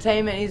Starbound good.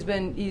 Entertainment. He's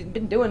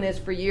been doing this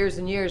for years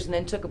and years, and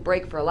then took a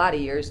break for a lot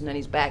of years, and then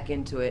he's back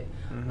into it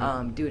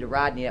due to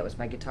Rodney. That was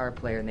my guitar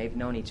player, and they've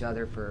known each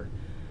other for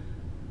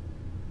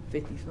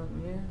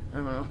 50-something years. I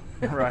don't know.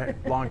 Right.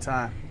 Long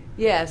time.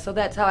 Yeah, so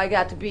that's how I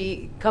got to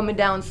be coming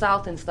down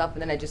south and stuff,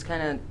 and then I just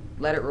kind of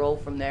let it roll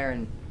from there.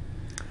 And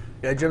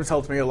Yeah, Jim's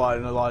helped me a lot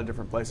in a lot of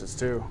different places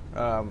too.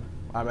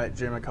 I met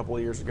Jim a couple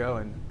of years ago,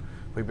 and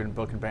we've been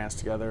booking bands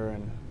together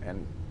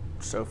and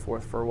so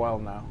forth for a while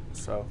now.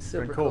 So it's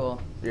been Super cool.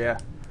 cool. Yeah.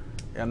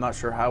 I'm not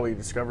sure how we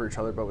discovered each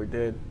other, but we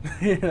did.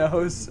 You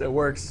know, it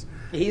works.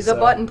 he's So, a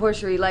button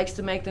pusher. He likes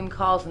to make them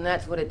calls, and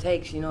that's what it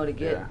takes, you know, to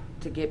get Yeah.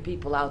 to get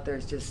people out there.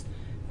 It's just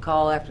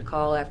call after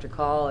call after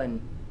call, and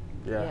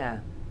Yeah.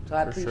 So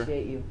I For sure.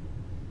 appreciate you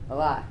a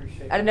lot.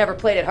 I'd never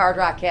played at Hard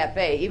Rock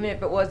Cafe, even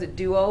if it was a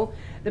duo.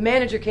 The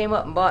manager came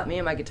up and bought me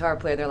and my guitar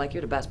player. They're like,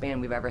 "You're the best band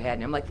we've ever had."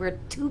 And I'm like, "We're a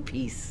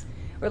two-piece.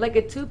 We're like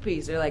a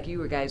two-piece." They're like,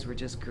 "You guys were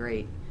just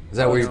great." Is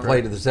that where you Right.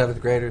 played to the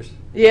 7th graders?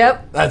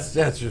 Yep. That's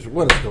just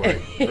what a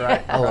story.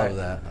 Right. I love right.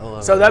 that. I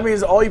love So that. that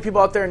means all you people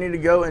out there need to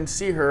go and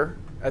see her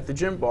at the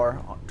gym bar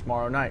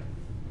tomorrow night.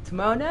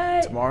 Tomorrow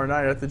night. Tomorrow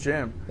night at the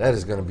gym. That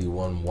is going to be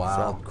one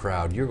wild So-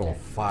 crowd. You're going to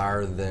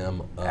fire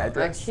them up. I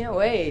Address? can't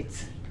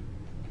wait.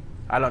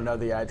 I don't know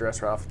the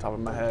address right off the top of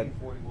my head.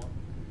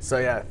 So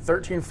yeah,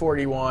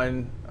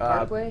 1341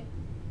 Parkway.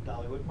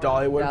 Dollywood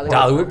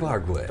Dollywood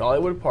Parkway.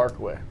 Dollywood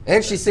Parkway.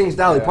 And she sings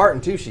Dolly Yeah.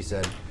 Parton too, she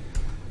said.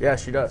 Yeah,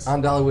 she does.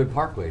 On Dollywood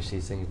Parkway, she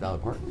sings Dolly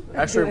Parton.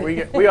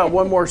 Actually, we got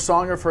one more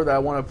song of her that I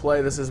want to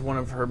play. This is one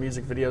of her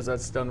music videos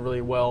that's done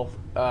really well.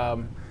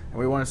 And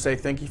we want to say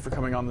thank you for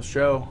coming on the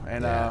show,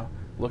 and Yeah.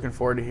 looking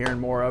forward to hearing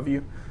more of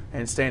you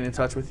and staying in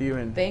touch with you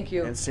and Thank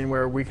you. and seeing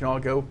where we can all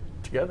go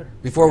together.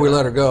 Before we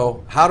let her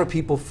go, how do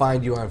people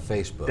find you on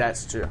Facebook?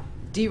 That's true.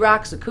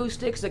 D-ROX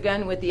Acoustics,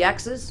 again with the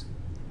X's.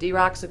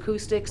 D-ROX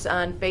Acoustics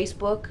on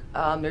Facebook.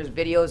 There's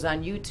videos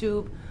on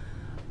YouTube.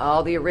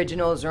 All the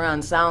originals are on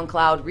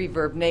SoundCloud,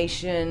 Reverb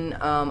Nation,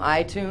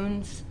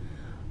 iTunes.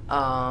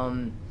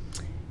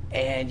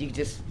 And you can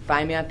just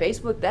find me on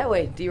Facebook that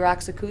way,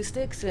 D-ROX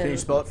Acoustics. And Can you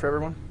spell it for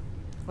everyone?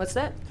 what's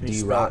that? Can you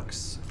spell it?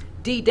 D-ROX.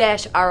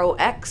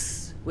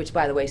 D-ROX, which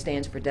by the way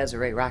stands for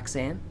Desiree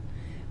Roxanne.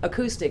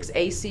 Acoustics,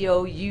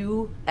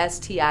 ACOUSTIX.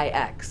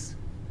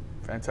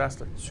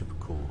 Fantastic. Super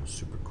cool,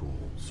 super cool.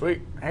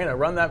 Sweet. Hannah,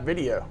 run that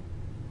video.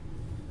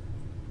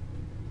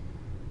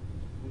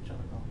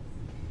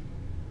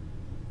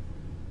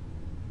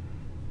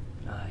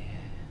 Oh, yeah.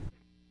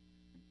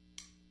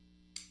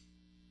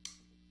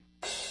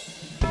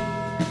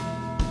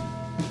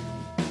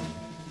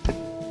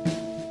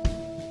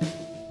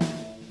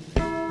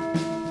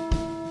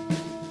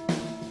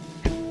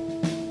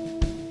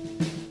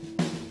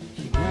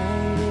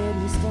 United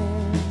we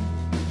stand.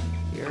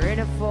 You're in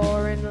a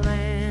foreign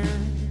land.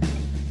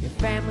 Your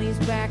family's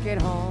back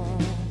at home.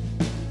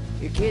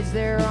 Your kids,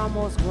 they're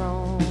almost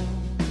grown.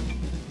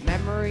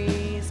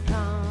 Memories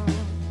come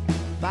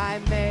by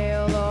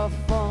mail or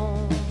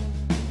phone.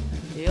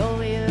 The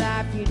only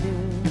life you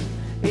knew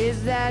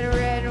is that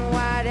red and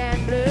white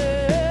and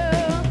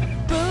blue.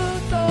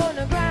 Boots on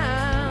the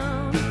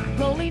ground,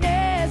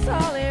 loneliness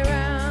all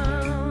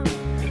around.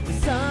 The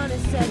sun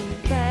is setting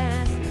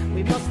fast.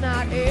 We must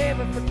not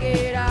ever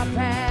forget our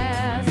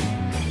past.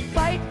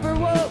 Fight for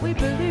what we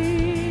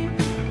believe.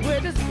 Wear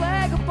this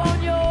flag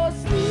upon your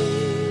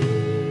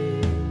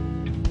sleeve.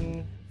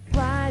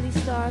 Fly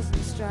these stars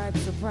and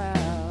stripes so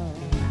proud.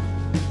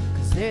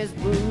 'Cause there's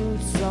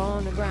boots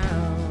on the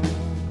ground.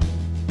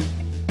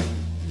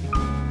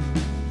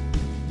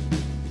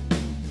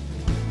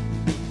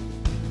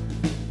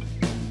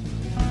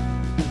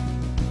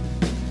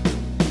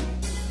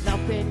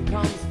 Nothing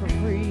comes for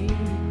free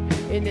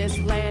in this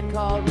land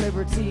called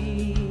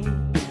liberty.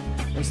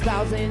 There's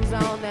thousands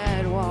on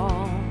that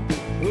wall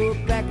who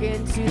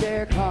beckon to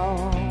their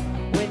call.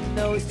 When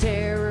those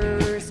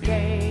terrors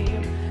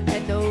came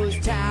and those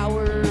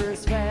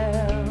towers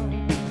fell,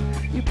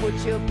 you put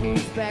your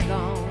boots back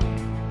on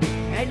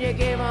and you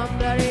gave them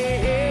bloody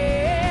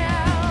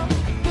hell.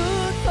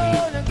 Boots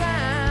on the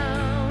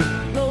ground,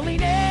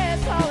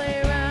 loneliness all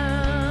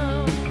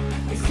around.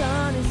 The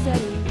sun is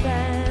setting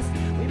fast.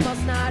 We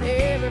must not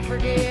ever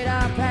forget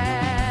our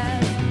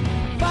past.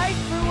 Fight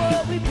for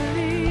what we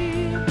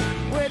believe.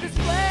 Wear this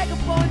flag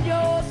upon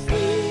your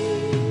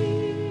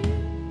sleeve.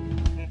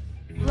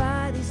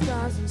 Fly these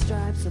stars and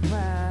stripes so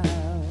proud.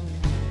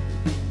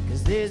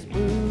 'Cause there's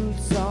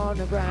boots on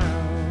the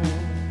ground.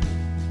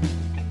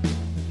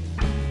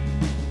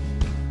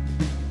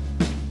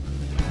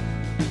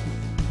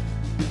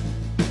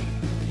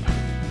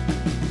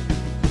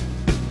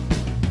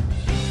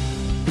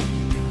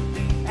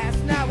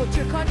 That's not what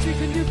your country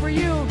can do for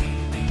you,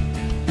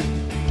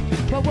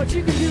 but what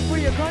you can do for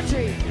your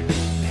country.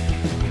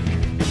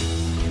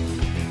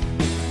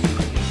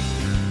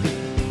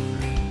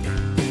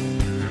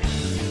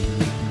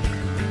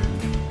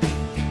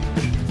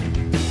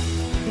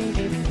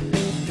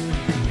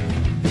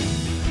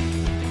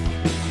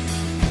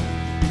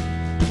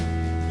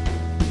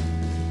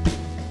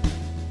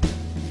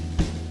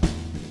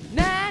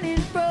 Nine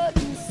in front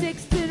and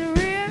six to the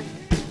rear.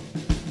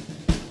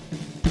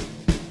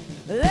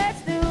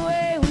 That's the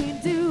way we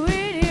do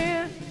it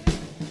here.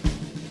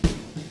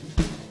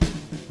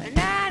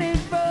 Nine in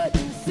front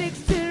and six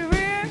to the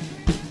rear.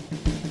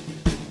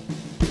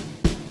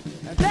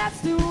 That's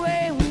the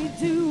way we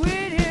do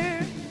it here.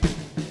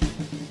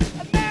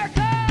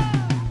 America!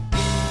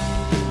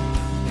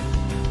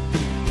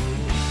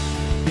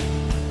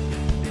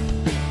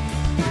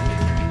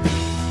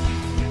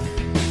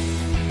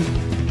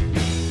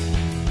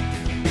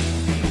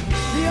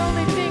 The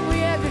only thing we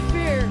have to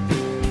fear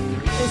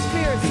is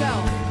fear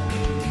itself.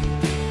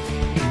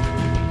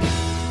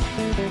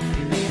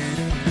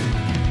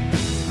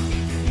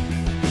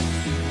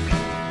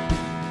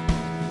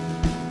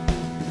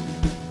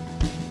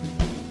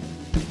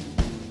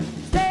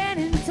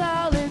 Standing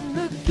tall and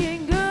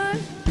looking good.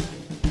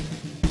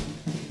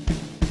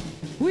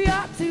 We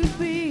ought to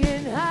be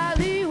in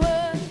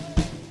Hollywood.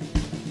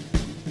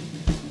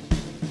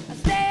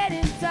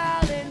 Standing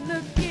tall and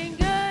looking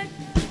good.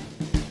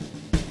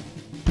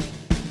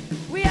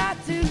 We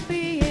ought to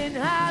be in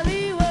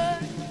Hollywood.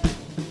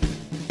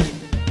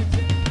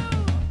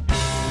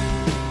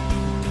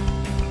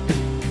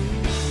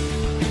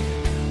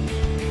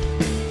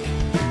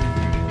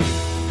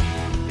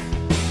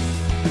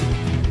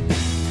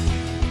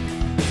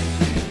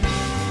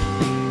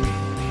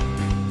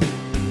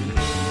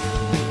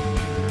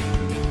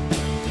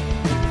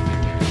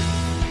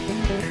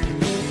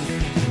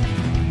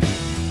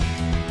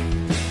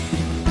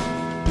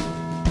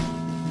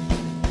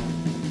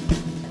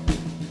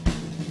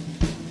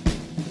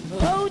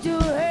 Hold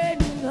your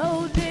head and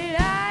hold it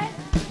high.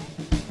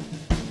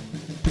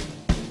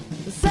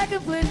 The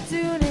second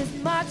platoon is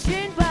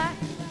marching by.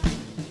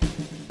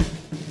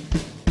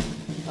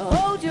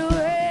 Hold your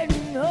head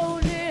and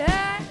hold it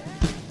high.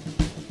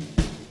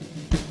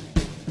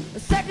 The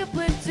second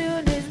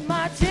platoon is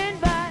marching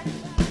by.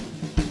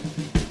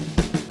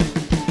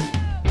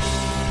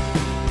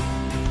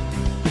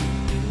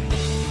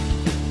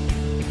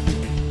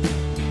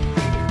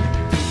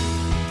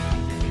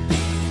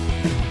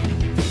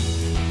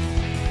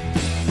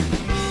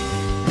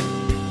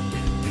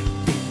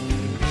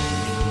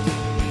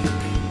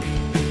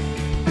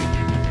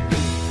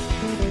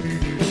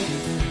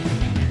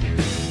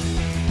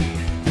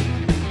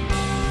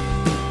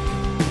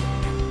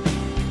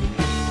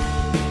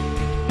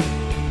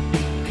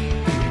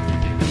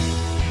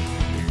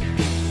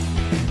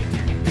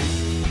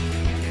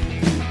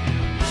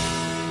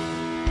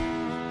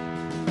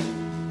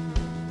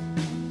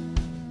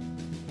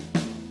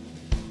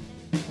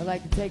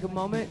 like to take a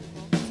moment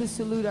to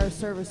salute our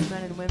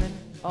servicemen and women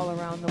all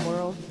around the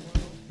world.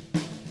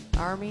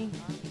 Army,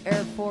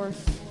 Air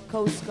Force,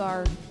 Coast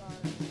Guard,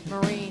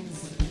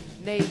 Marines,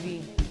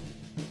 Navy,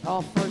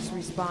 all first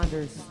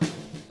responders.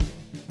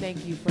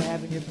 Thank you for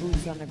having your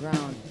boots on the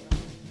ground.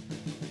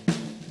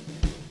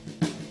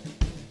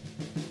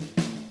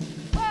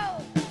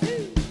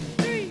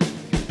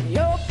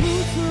 Your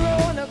boots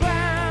are on the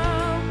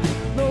ground,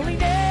 rolling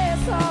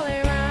dust all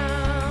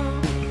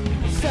around.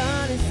 The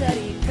sun is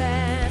setting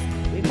fast,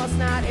 we must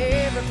not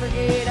ever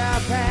forget our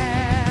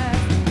past.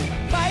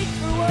 Fight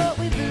for what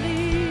we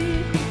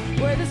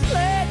believe, wear this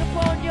flag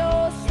upon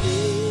your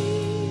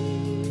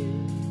sleeve.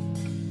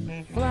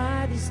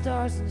 Fly these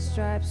stars and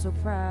stripes so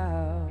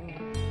proud,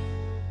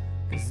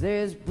 'cause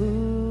there's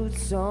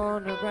boots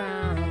on the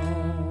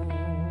ground.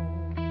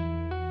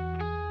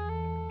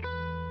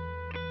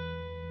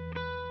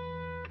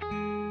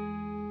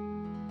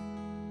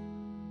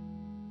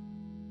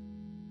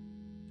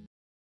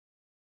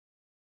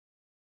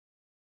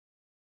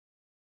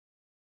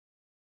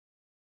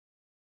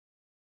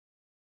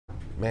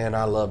 Man,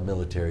 I love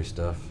military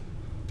stuff.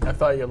 I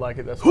thought you'd like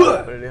it. That's why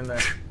I put it in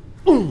there.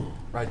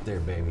 Right there,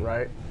 baby.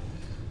 Right?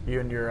 You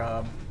and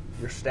your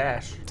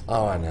stash.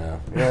 Oh, I know.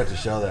 You don't have to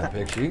show that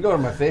picture. You can go to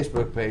my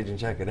Facebook page and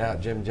check it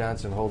out. Jim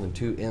Johnson holding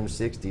 2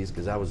 M60s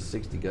because I was a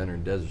 60 gunner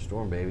in Desert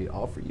Storm, baby.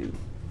 All for you.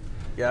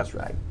 Yeah, That's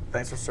right.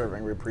 Thanks for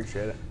serving. We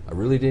appreciate it. I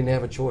really didn't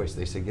have a choice.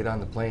 They said, get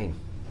on the plane.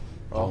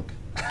 Well,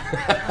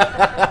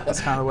 that's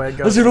kind of the way it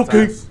goes. Is it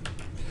okay? sometimes.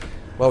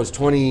 Well, I was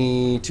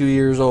 22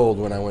 years old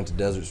when I went to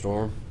Desert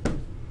Storm.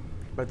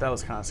 But that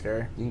was kind of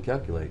scary. You can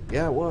calculate.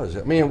 Yeah, it was.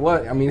 I mean,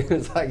 what? I mean, it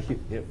was like,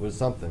 it was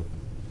something.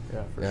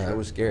 Yeah, for Yeah, sure. it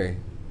was scary.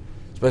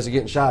 Especially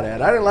getting shot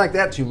at. I didn't like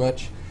that too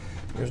much.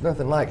 There's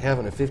nothing like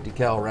having a 50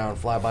 cal round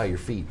fly by your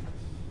feet.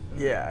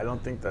 Yeah, I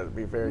don't think that would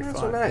be very Not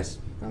fun. so nice.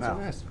 Not No, so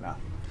nice. no.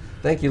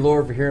 Thank you,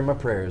 Lord, for hearing my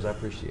prayers. I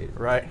appreciate it.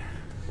 Right.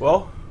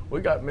 Well,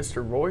 we got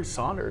Mr. Roy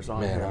Saunders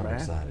on Man, here, I'm man.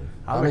 excited.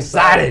 I'm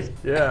excited.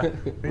 Yeah.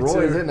 me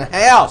Roy's too. in the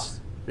house.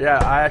 Yeah,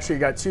 I actually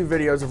got 2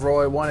 videos of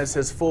Roy. One is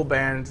his full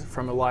band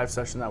from a live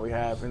session that we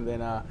have, and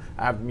then I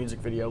have the music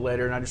video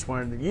later. And I just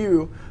wanted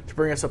you to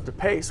bring us up to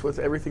pace with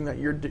everything that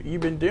you've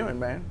been doing,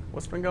 man.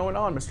 What's been going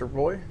on, Mr.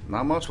 Roy?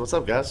 Not much. What's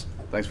up, guys?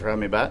 Thanks for having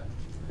me back.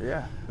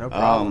 Yeah, no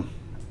problem.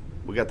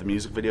 We got the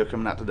music video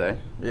coming out today.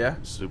 Yeah,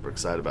 Super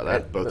excited about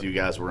that. Both of you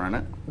guys were in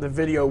it. the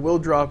video will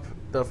drop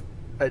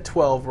at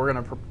 12. We're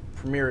gonna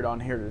premiere it on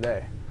here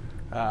today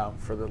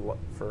for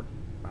Mountain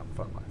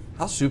Fun Life.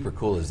 How super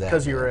cool is that?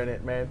 Because you man? were in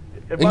it, man.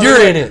 And by the you're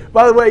way- in it.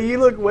 By the way, you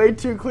look way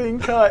too clean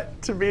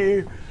cut to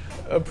be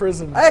a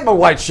prison. I had my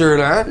white shirt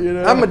on. You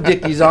know? I'm a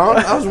Dickies on.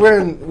 I was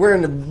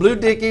wearing the blue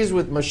Dickies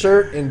with my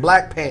shirt and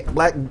black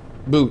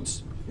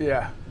boots.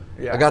 Yeah,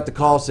 yeah. I got the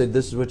call, said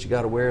this is what you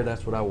got to wear.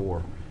 That's what I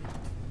wore.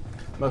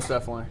 most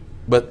definitely.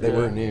 But they Yeah.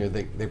 weren't near.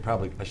 They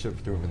probably, I should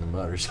have threw them in the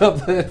mud or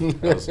something.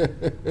 I was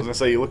gonna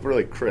say you look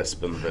really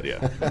crisp in the video.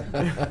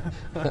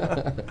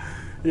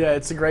 Yeah,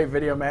 it's a great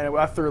video, man.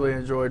 I thoroughly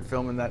enjoyed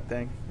filming that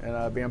thing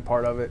and being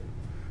part of it.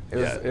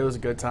 It was a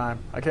good time.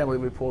 I can't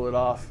believe we pulled it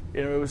off.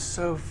 You know, it was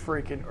so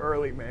freaking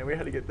early, man. We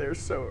had to get there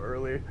so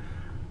early.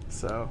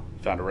 So.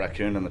 Found a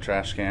raccoon in the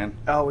trash can.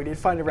 Oh, we did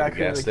find a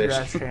raccoon in gas the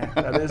trash station.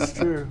 can. That is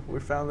true.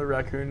 We found the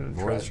raccoon in the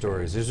More of trash the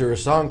stories. Is there a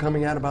song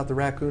coming out about the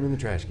raccoon in the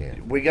trash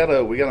can? We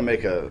gotta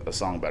make a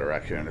song about a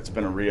raccoon. It's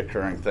been a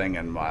reoccurring thing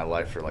in my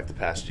life for like the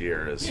past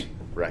year. Is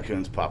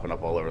raccoons popping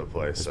up all over the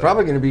place. It's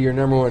probably going to be your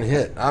 #1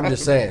 hit. I'm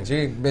just saying. So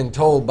you've been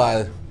told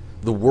by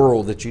the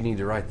world that you need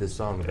to write this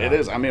song about. It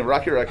is. I mean,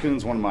 Rocky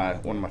Raccoon's one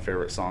of my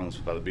favorite songs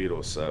by the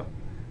Beatles. So,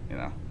 you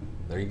know,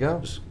 There you go.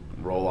 just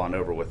roll on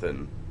over with it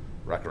and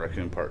Rocky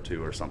Raccoon Part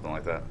 2 or something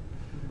like that.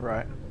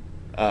 Right.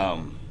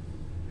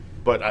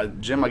 But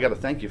Jim, I got to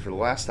thank you for the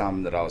last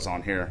time that I was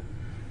on here.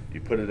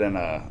 You put it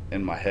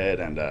in my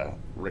head, and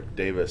Rick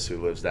Davis,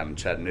 who lives down in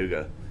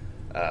Chattanooga,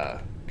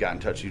 got in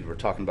touch. You were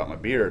talking about my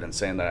beard and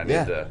saying that I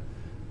need to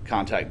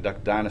contact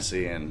Duck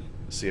Dynasty and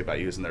see about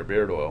using their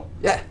beard oil.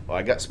 Yeah. Well,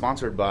 I got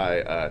sponsored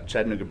by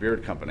Chattanooga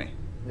Beard Company.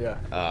 Yeah.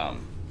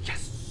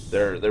 Yes.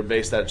 They're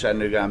based out of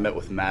Chattanooga. I met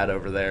with Matt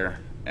over there,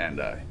 and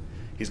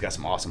he's got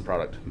some awesome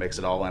product. Makes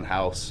it all in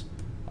house.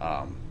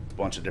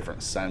 Bunch of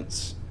different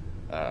scents.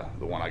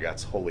 The one I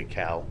got's Holy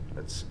Cow.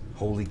 It's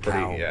Holy pretty,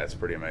 cow. yeah, it's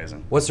pretty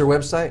amazing. What's their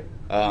website?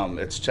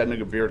 It's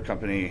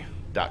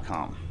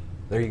ChattanoogaBeardCompany.com.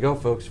 There you go,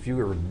 folks. If you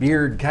are a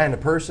beard kind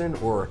of person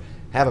or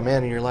have a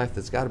man in your life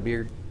that's got a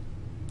beard,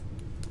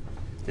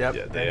 Yep.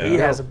 Yeah, And they, he uh,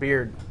 has a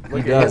beard. he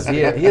Look at does. his-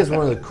 He has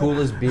one of the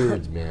coolest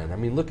beards, man. I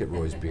mean, look at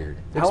Roy's beard.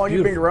 How long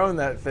you been growing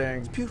that thing?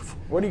 It's beautiful.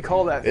 What do you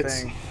call that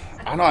It's. thing?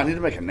 I know. I need to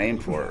make a name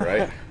for it,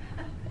 right?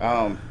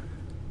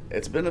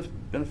 It's been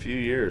a few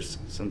years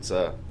since.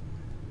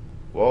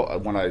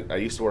 When I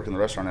used to work in the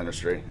restaurant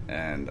industry,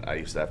 and I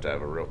used to have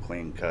a real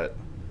clean cut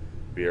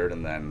beard,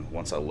 and then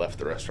once I left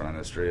the restaurant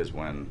industry is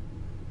when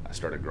I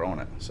started growing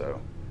it.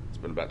 So it's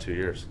been about 2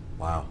 years.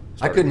 Wow.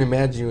 I couldn't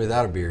imagine you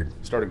without a beard.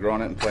 Started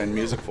growing it and playing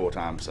music full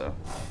time. So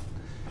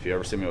if you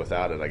ever see me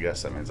without it, I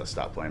guess that means I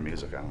stopped playing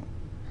music. I don't.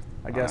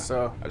 I guess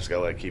so. I just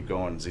gotta let it keep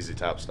going ZZ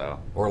Top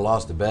style. Or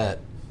lost a bet.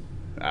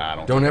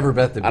 Don't ever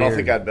bet the beard. I don't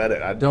think I'd bet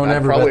it. Don't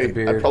ever bet the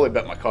beard. I'd probably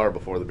bet my car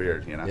before the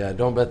beard. You know. Yeah,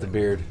 don't bet the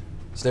beard.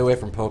 Stay away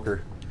from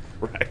poker.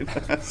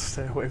 Right.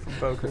 Stay away from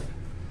poker.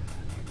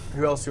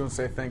 Who else you want to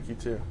say thank you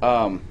to?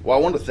 Well, I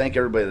wanted to thank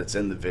everybody that's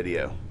in the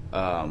video.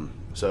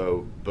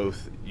 So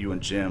both you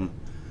and Jim,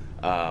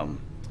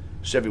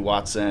 Chevy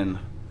Watson,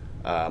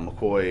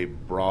 McCoy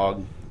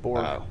Borg,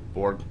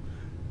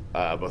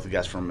 both the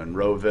guys from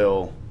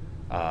Monroeville,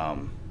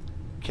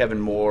 Kevin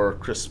Moore,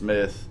 Chris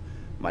Smith,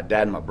 my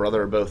dad and my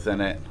brother are both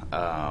in it.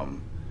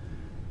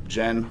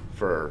 Jen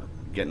for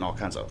getting all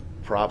kinds of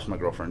props. My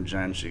girlfriend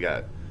Jen, she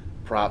got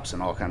props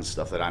and all kinds of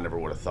stuff that I never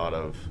would have thought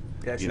of.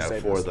 Yeah, you know,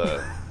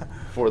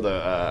 for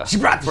the She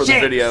brought the for shakes. the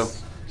video.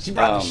 She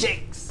brought the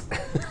shakes.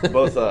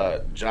 Both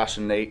Josh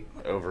and Nate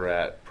over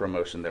at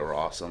Promotion, they were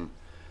awesome.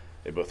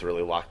 They both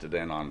really locked it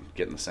in on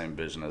getting the same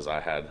vision as I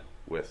had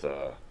with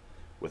the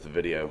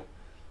video.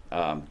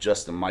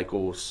 Justin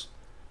Michaels,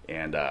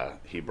 and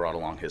he brought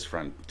along his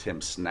friend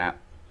Tim Snap.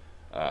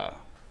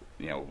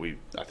 You know,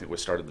 I think we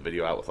started the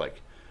video out with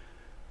like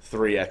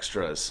 3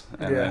 extras,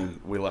 and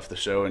then we left the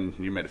show, and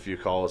you made a few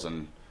calls,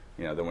 and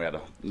you know, then we had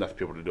enough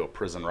people to do a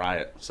prison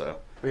riot. So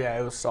Yeah,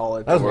 it was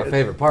solid. That was my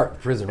favorite part,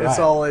 prison riot. It's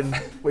solid.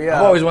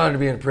 I've always wanted to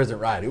be in a prison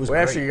riot. It was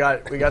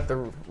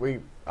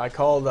great. I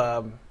called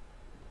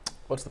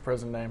what's the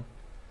prison name?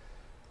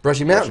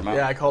 Brushy Mountain.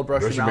 Yeah, I called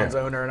Brushy Mountain's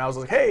Mountain. owner, and I was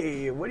like,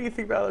 hey, what do you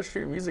think about us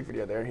shooting a music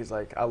video there? And he's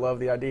like, I love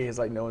the idea. He's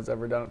like, no one's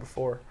ever done it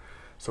before.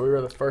 So we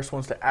were the first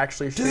ones to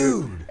actually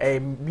shoot a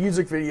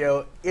music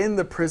video in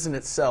the prison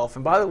itself.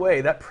 And by the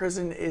way, that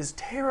prison is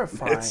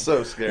terrifying. It's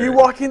so scary. You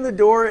walk in the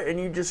door and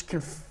you just can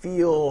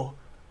feel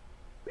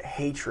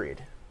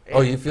hatred.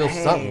 Oh, you feel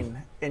pain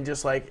something. and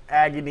just like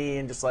agony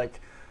and just like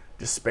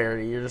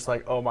disparity. You're just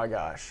like, oh my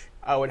gosh,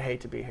 I would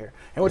hate to be here.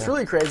 And what's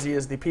really crazy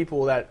is the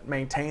people that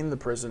maintain the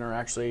prison are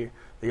actually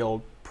the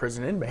old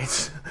prison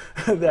inmates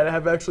that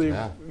have actually,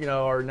 you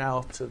know, are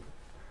now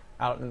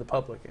out in the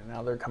public, and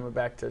now they're coming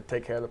back to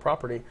take care of the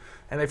property.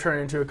 And they've turned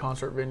it into a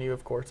concert venue,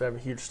 of course. They have a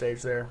huge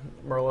stage there.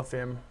 Merle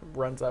FM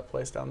runs that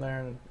place down there,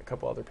 and a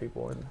couple other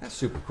people. And That's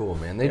super cool,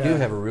 man. They do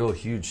have a real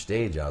huge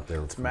stage out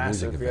there. it's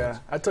massive, yeah.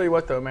 I tell you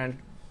what, though, man,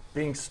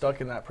 being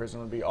stuck in that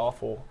prison would be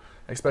awful,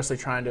 especially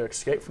trying to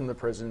escape from the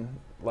prison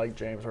like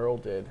James Earl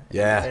did.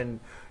 Yeah. And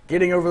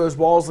getting over those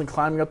walls and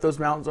climbing up those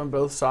mountains on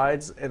both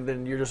sides, and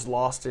then you're just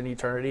lost in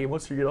eternity.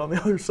 Once you get on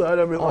the other side,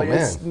 I mean,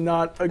 it's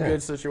not a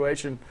good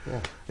situation,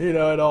 you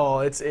know, at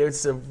all.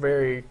 It's a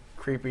very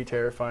creepy,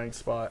 terrifying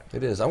spot.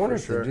 It is. I wonder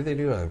if they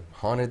do a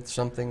haunted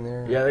something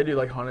there? Yeah, they do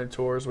like haunted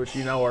tours, which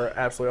you know are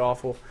absolutely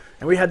awful.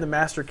 And we had the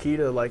master key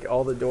to like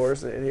all the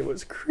doors, and it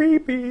was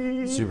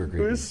creepy. Super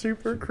creepy. It was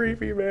super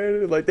creepy,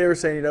 man. Like they were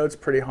saying, you know, it's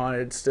pretty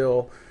haunted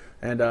still.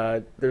 And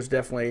there's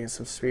definitely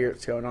some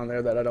spirits going on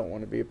there that I don't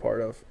want to be a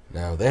part of.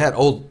 No, they had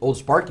old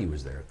Sparky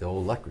was there, the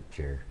old electric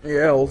chair.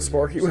 Yeah, old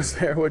Sparky was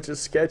there, which is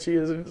sketchy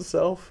in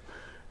itself.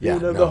 Yeah, you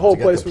know, the whole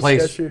place was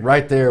sketchy.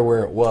 Right there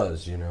where it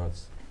was, you know.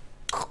 It's,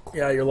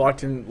 yeah, you're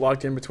locked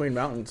in between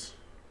mountains.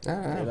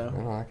 I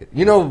don't like it.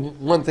 You know,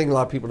 one thing a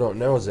lot of people don't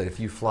know is that if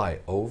you fly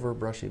over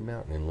Brushy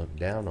Mountain and look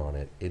down on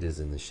it, it is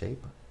in the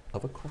shape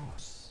of a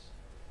cross.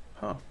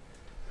 Huh.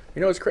 You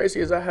know what's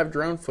crazy is I have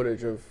drone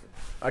footage of.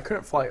 I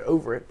couldn't fly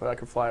over it, but I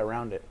could fly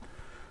around it.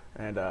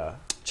 And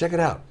check it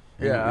out.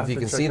 Yeah, if you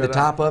can see the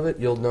top of it,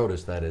 you'll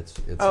notice that it's.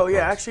 Oh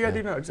yeah, actually, I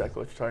do know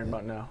exactly what you're talking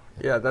about now.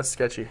 Yeah, that's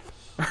sketchy.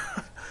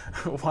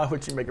 Why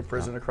would you make a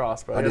prison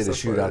across? But I did a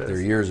shoot out there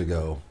years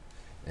ago,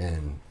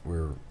 and we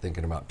were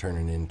thinking about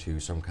turning into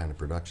some kind of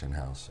production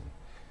house,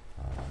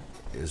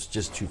 and it's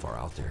just too far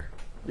out there.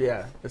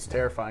 Yeah, it's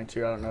terrifying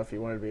too. I don't know if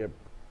you wanted to be a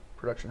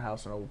production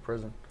house in an old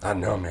prison. I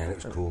know, man.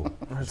 It was cool.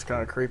 It's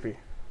kind of creepy.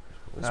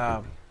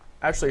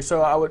 Actually,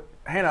 so I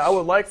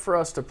would like for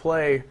us to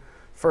play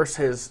first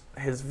his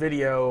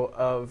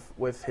video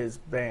with his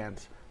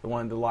band, the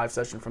live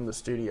session from the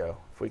studio,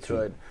 if we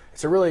could.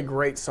 It's a really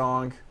great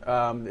song.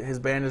 His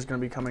band is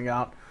going to be coming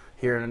out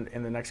here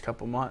in the next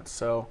couple months,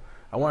 so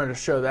I wanted to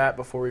show that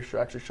before we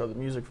actually show the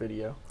music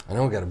video. I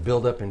know we got to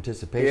build up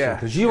anticipation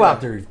because you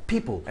out there,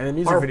 people, and the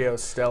music video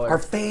is stellar. Our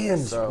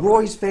fans,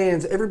 Roy's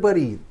fans,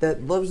 everybody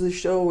that loves the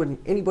show, and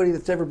anybody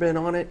that's ever been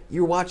on it,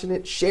 you're watching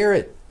it, share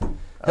it.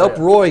 Help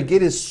Roy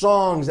get his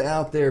songs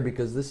out there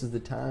because this is the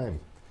time.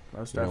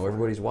 Most definitely.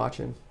 Everybody's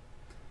watching.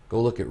 Go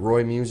look at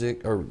Roy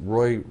Music or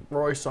Roy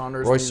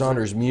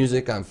Saunders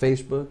Music on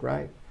Facebook,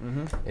 right?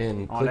 Mm-hmm.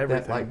 And click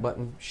that like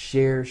button.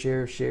 Share.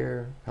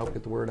 Help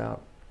get the word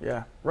out.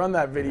 Yeah. Run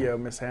that video,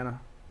 Miss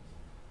Hannah.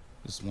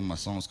 This is one of my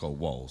songs called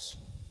Walls.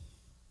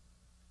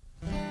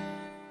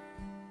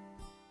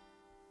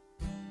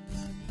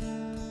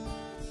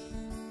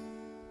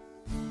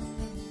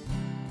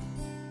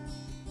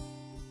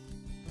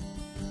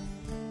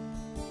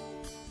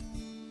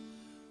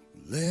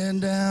 Lay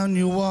down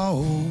your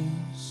walls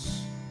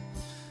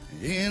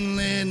and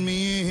let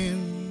me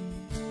in.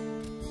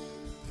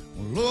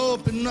 Well,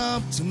 open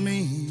up to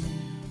me.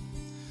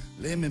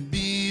 Let me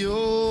be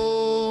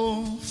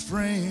your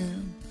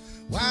friend.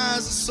 Why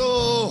is it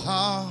so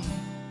hard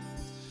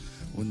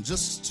when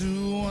just to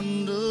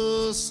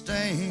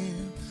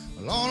understand.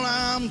 Well, all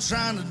I'm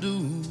trying to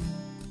do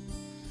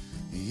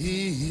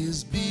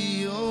is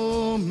be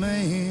your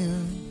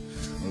man.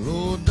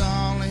 Lord,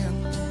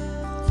 darling,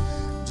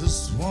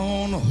 just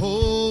wanna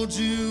hold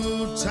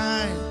you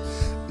tight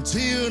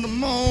until the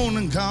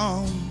morning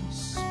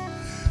comes,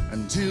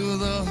 until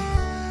the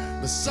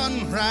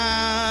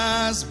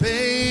sunrise,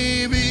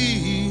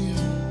 baby.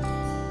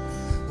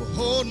 Well,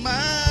 hold my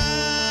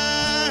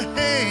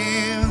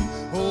hand,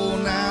 oh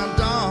now,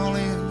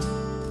 darling.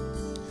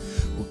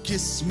 Well,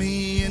 kiss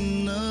me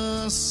in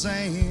the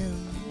sand.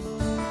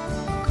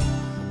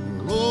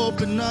 Well,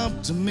 open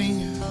up to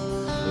me,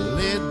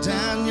 let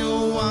down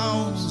your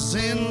walls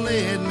and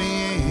let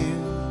me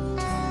in.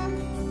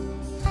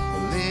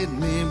 Well, let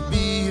me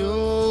be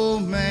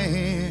your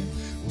man.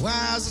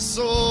 Why is it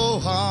so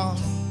hard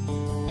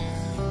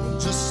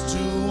just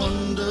to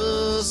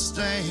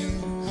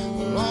understand?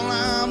 Well, all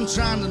I'm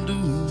trying to do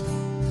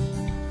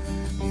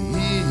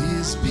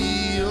is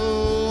be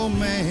your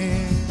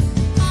man.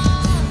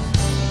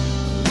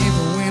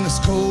 Even when it's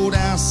cold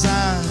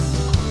outside,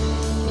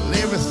 well,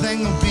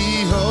 everything will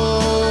be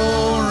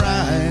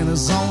alright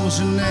as long as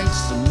you're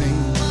next to me.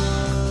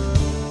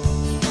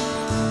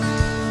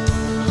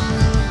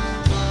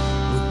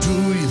 Well, do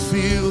you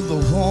feel the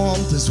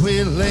warmth as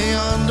we lay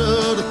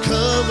under the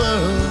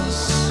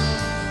covers?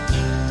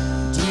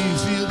 Do you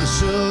feel the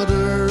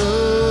shudder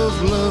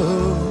of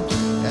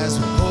love as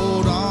we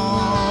hold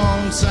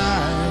on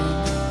tight?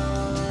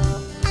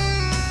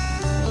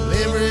 Well,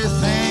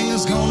 everything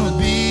is gonna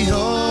be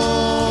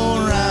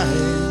alright.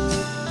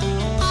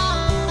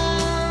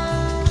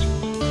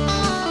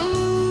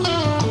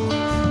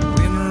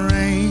 When the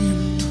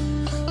rain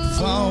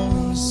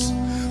falls,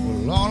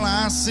 well, all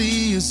I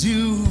see is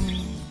you.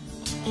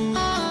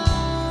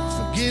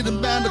 Forget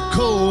about the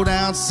cold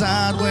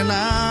outside when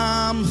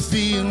I'm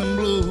feeling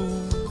blue.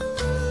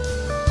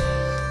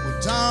 Well,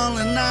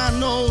 darling, I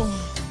know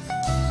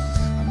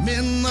I'm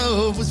in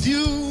love with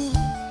you.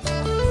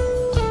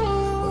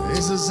 Well,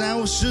 this is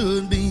how it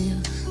should be.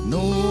 No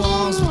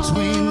walls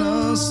between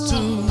us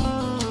two.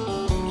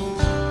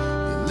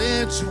 You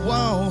let your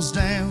walls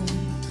down,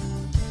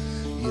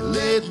 you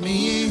let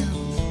me in.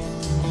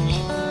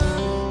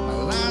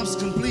 My life's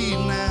complete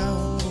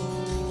now,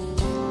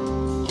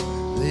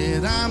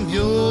 that I'm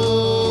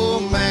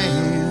your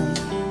man.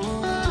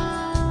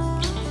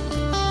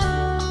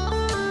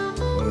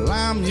 Well,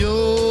 I'm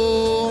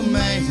your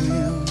man.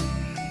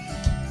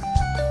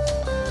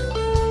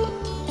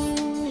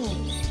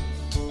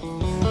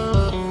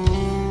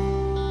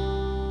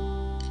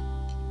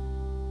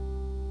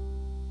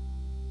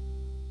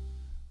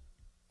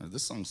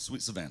 This song's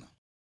Sweet Savannah.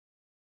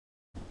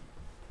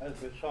 That's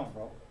a good song,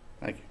 bro.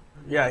 Thank you.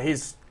 Yeah,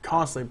 he's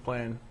constantly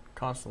playing,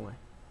 constantly,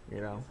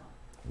 you know.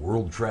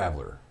 World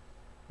traveler.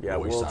 Yeah,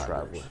 Roy world Saunders.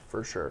 traveler,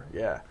 for sure,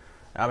 yeah.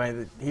 I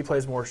mean, he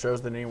plays more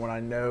shows than anyone I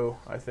know,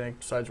 I think,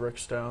 besides Rick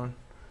Stone.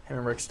 Him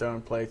and Rick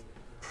Stone play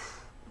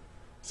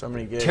so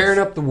many gigs. Tearing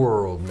up the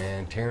world,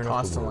 man. Tearing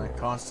up the world.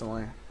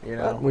 Constantly, you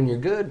know. But when you're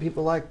good,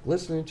 people like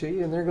listening to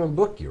you, and they're going to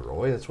book you,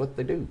 Roy. That's what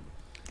they do.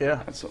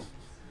 Yeah. So,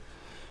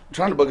 I'm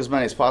trying to book as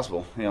many as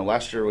possible. You know,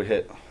 last year we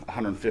hit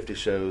 150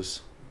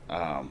 shows,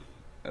 and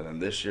then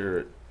this year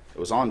it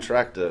was on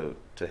track to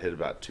hit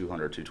about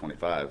 200,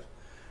 225,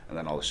 and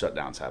then all the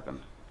shutdowns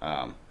happened.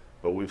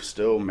 But we've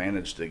still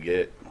managed to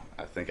get,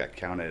 I think I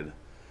counted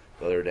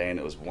the other day, and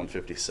it was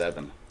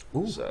 157.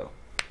 Ooh. So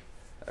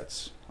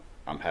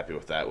I'm happy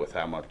with that, with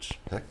how much,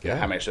 Heck yeah.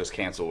 how many shows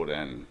canceled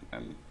and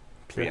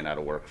being out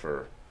of work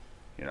for,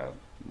 a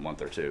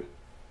month or two.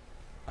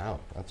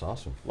 Wow, that's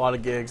awesome. A lot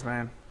of gigs,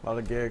 man. A lot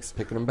of gigs.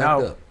 Picking them back Now,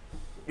 up.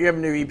 You have a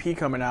new EP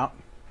coming out,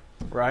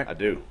 right? I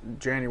do.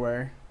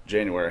 January.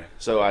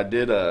 So I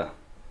did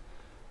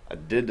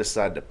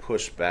decide to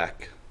push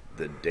back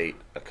the date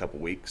a couple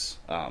weeks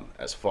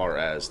as far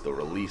as the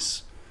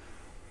release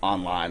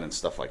online and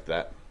stuff like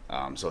that.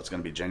 So it's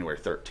going to be January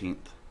 13th.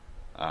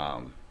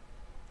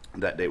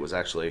 That date was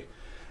actually,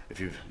 if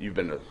you've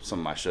been to some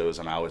of my shows,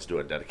 and I always do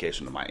a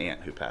dedication to my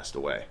aunt who passed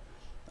away.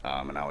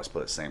 And I always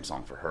play the same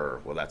song for her.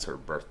 Well, that's her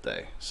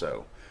birthday.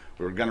 So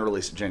we were going to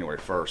release it January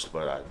 1st,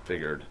 but I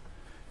figured,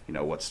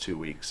 what's 2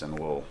 weeks, and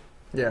we'll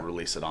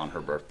release it on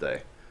her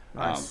birthday.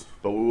 Nice.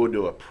 But we will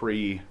do a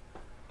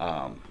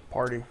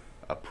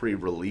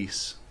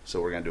pre-release.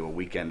 So we're going to do a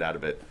weekend out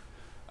of it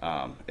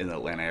in the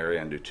Atlanta area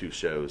and do 2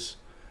 shows.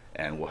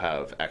 And we'll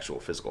have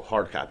actual physical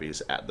hard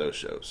copies at those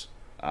shows.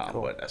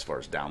 Cool. But as far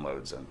as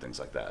downloads and things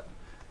like that,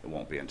 it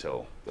won't be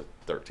until the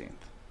 13th.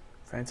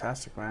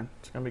 Fantastic, man.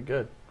 It's going to be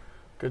good.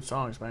 Good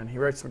songs, man. He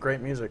writes some great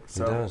music.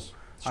 So He does.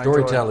 I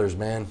Storytellers,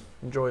 man.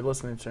 enjoy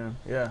listening to him.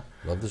 Yeah.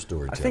 Love the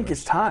storytellers. I think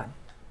it's time.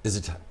 Is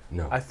it time?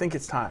 No. I think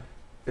it's time.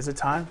 Is it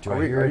time? Do I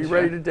Are hear it? you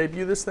ready to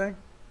debut this thing?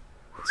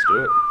 Let's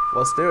do it.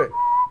 Let's do it.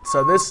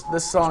 So this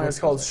song is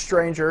called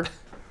Stranger.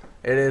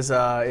 It is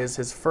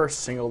his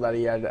first single that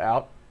he had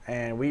out,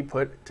 and we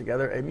put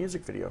together a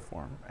music video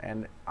for him,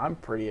 and I'm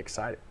pretty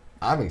excited.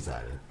 I'm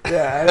excited.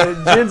 Yeah,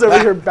 and Jen's over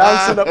here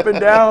bouncing up and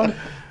down.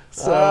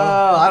 So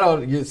I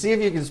don't. You see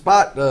if you can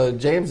spot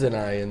James and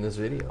I in this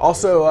video.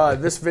 also,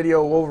 this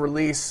video will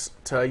release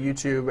to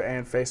YouTube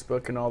and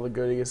Facebook and all the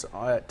goodies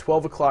at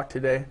 12 o'clock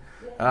today.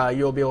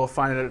 You'll be able to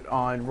find it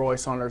on Roy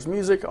Saunders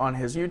Music, on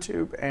his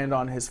YouTube, and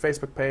on his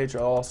Facebook page.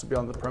 It'll also be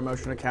on the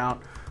promotion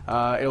account.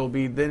 It will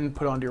be then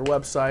put onto your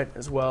website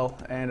as well,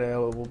 and it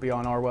will be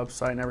on our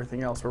website and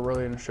everything else. We're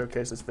really going to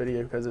showcase this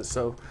video because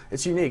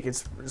it's unique.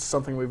 It's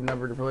something we've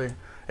never really.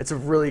 It's a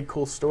really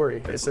cool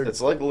story. It's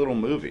like a little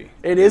movie.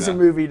 It is a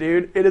movie,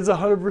 dude. It is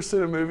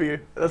 100% a movie.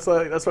 That's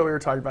what we were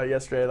talking about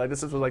yesterday. Like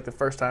this was like the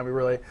first time we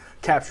really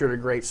captured a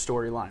great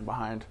storyline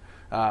behind.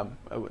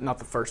 Not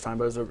the first time,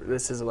 but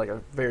this is like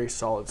a very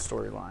solid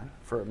storyline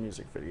for a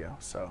music video.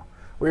 So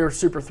we were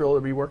super thrilled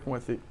to be working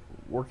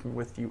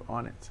with you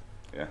on it.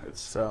 Yeah,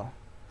 it's a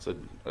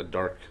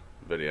dark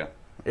video.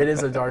 It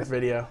is a dark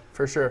video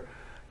for sure.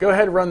 Go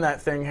ahead and run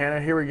that thing,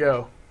 Hannah. Here we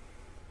go.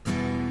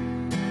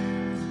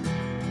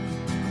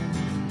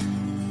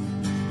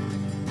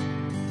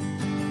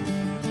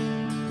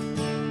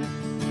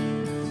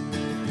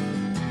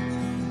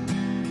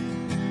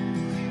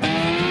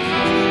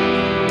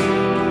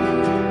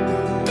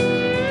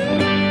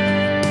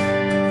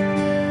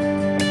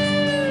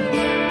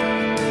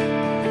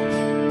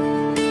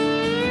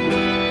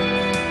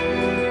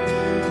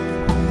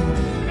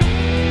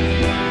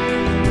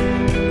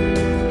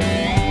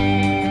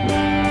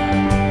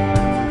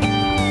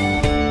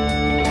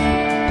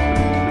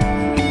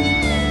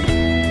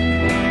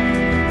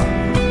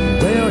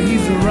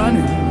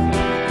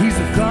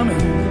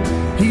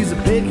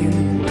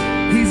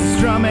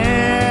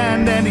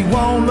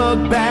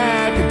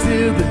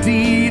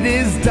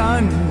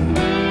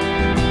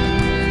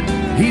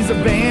 He's a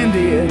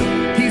bandit,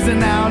 he's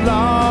an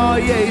outlaw,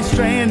 yeah, he's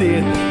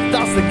stranded.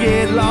 Thoughts to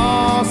get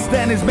lost,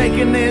 and he's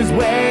making his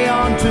way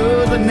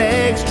onto the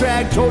next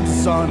track towards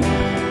the sun.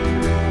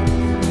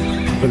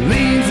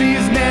 Believes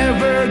he's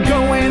never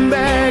going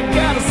back,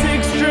 got a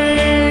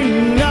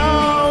 6-string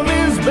on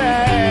his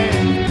back.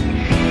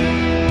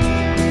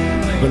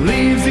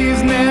 Believes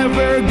he's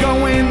never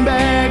going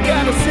back,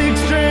 got a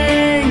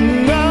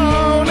 6-string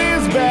on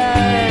his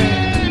back.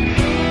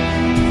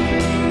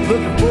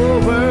 Looking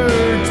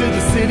forward to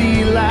the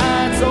city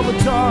lights, all the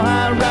tall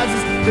high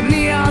rises, the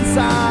neon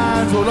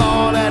signs, with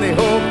all that he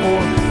hoped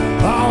for,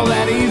 all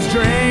that he's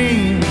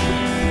dreamed.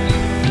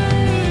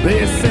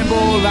 This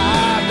simple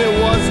life, there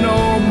was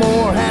no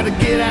more. Had to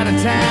get out of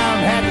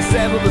town, had to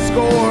settle the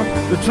score.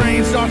 The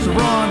train starts to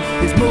run,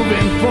 he's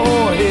moving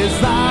for his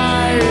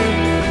life.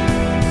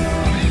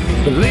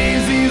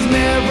 Believes he's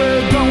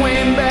never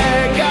going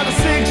back, got a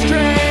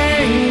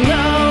 6-string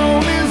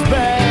on his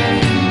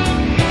back.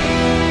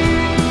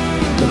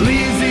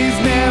 Believes he's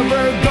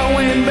never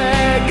going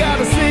back, got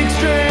a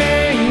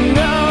 6-string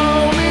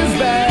on his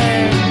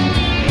back.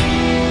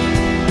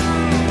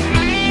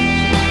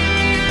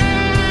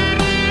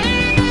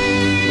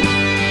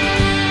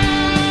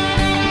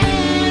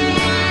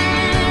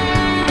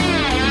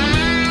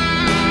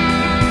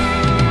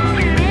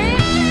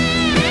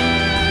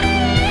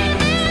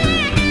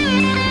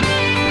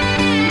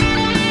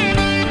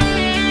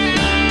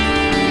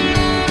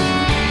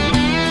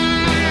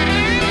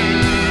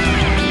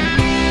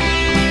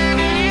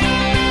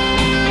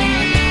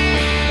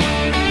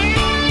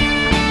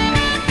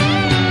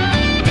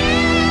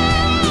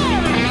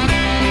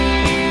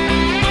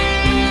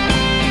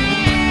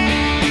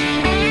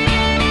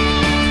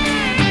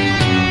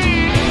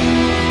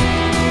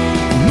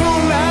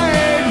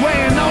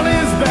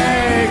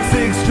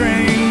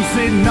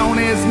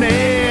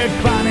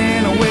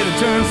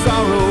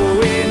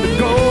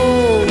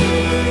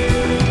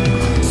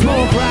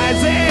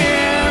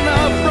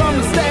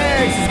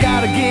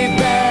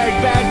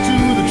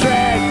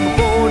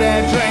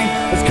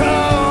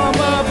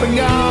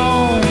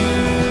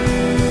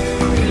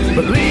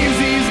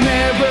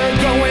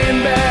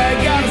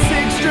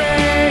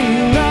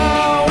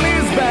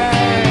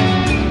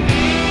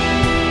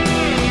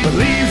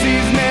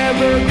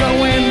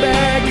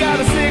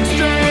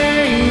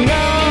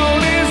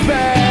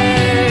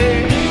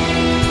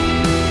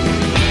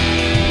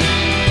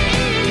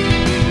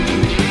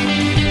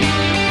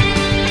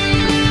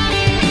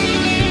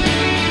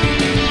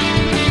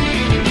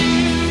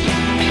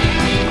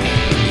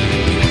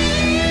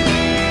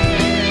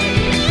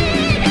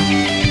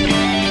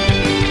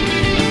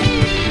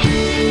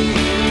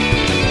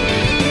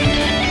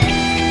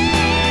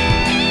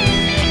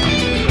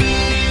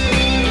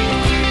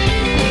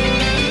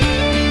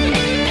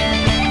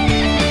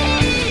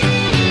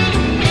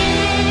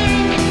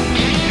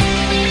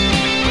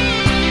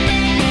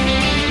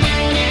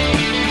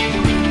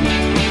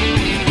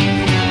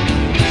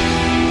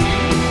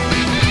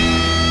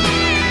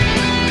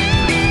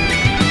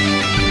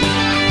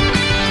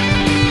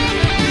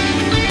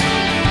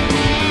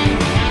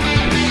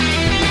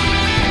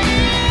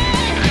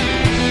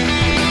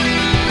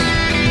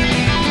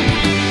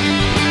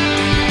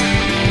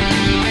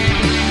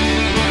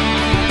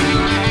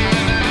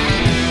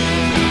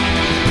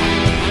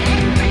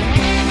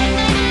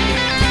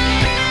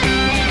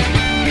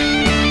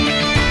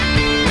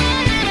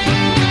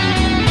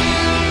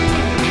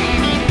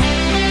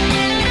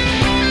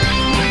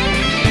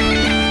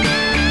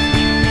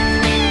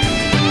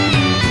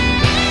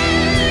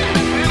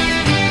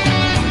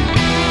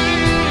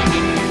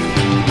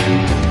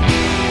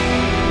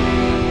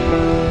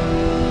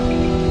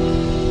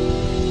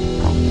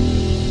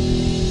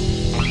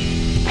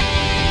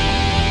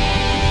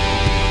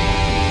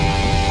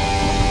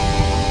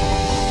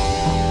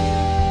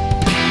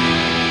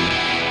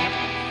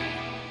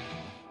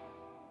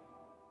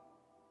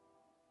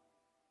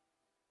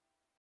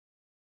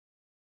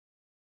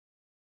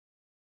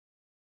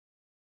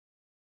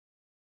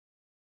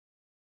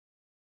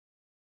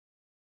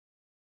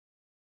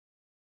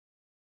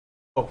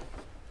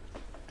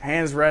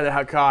 Hands red at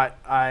how caught.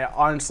 I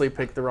honestly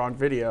picked the wrong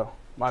video.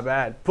 My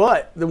bad.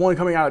 But the one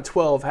coming out at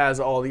 12 has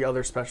all the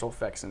other special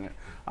effects in it.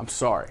 I'm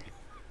sorry.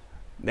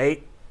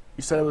 Nate,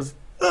 you said it was.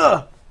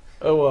 Oh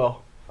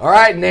well. All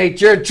right,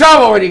 Nate, you're in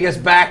trouble when he gets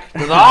back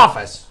to the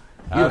office.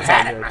 You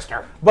had it,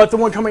 mister. But the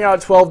one coming out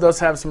at 12 does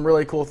have some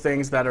really cool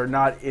things that are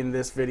not in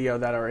this video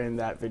that are in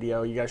that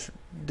video. You guys should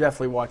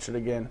definitely watch it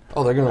again.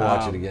 Oh, they're gonna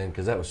watch it again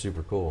because that was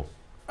super cool.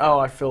 Oh,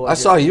 I feel like I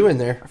saw you in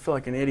there. I feel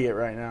like an idiot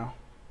right now.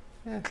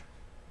 Yeah.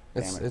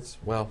 It's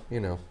well, you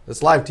know,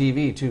 it's live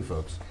TV too,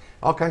 folks.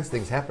 All kinds of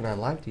things happen on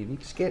live TV. You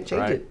just can't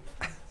change it.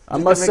 I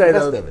must say,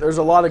 though, there's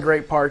a lot of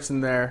great parts in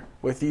there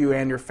with you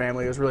and your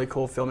family. It was really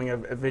cool filming a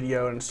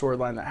video and a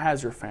storyline that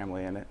has your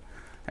family in it.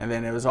 And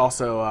then it was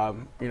also,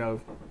 you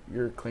know,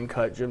 your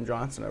clean-cut Jim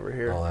Johnson over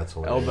here. Oh, that's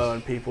hilarious.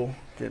 Elbowing people,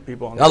 getting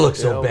people on the I look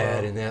so elbow.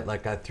 bad in that,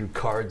 like I threw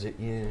cards at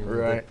you.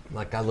 Right.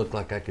 Like I look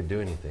like I could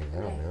do anything. I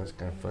don't know. It's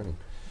kind of funny.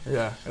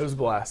 Yeah, it was a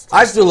blast.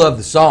 I still love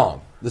the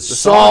song. The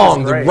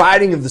song is the great.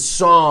 writing of the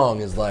song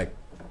is like,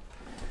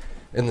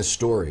 in the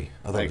story,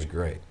 I thought it was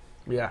great.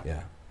 Yeah.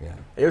 Yeah. Yeah.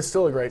 It was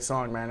still a great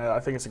song, man. I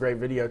think it's a great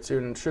video, too,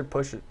 and it should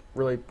push it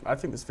really. I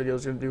think this video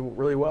is going to do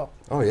really well.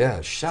 Oh,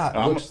 yeah. Shot.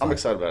 I'm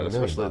excited about it,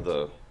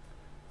 especially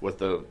with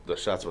the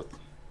shots with,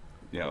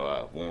 you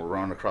know, when we're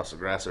running across the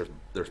grass,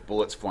 there's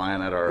bullets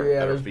flying at our,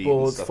 at our feet. There's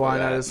bullets and stuff flying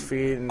like at that. his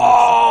feet. And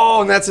Oh,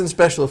 and that's in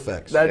special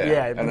effects. but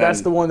And that's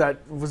then the one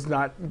that was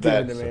not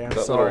given to me. I'm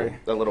sorry.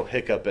 That little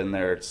hiccup in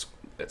there, it's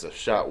a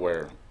shot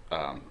where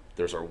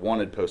there's our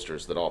wanted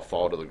posters that all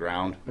fall to the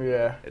ground.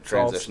 Yeah. It it's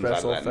all transitions out of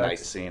special that night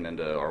effects. scene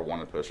into our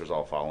wanted posters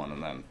all falling,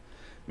 and then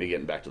me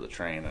getting back to the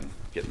train and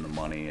getting the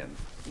money, and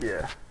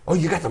Yeah. Oh,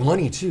 you got the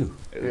money, too.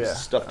 it was Yeah.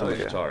 stuffed on the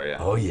guitar. Yeah.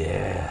 Oh,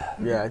 yeah.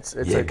 Yeah, it's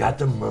Yeah, got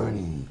the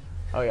money.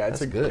 oh yeah, it's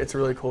That's good. it's a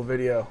really cool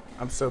video.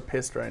 I'm so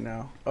pissed right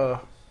now.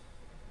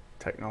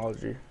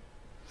 Technology.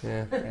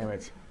 Yeah. Damn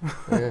it.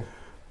 Yeah.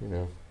 You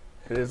know.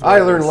 It is. I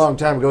what it learned is. a long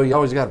time ago, you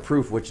always got to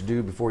proof what you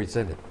do before you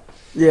send it.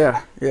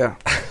 Yeah, yeah.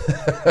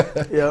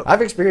 Yep.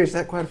 I've experienced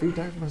that quite a few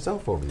times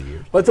myself over the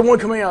years. But the one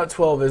coming out at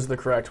 12 is the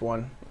correct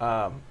one,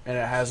 and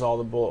it has all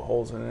the bullet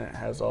holes in it. It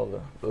has all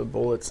the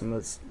bullets and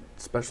the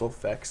special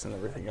effects and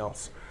everything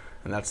else,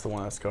 and that's the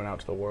one that's going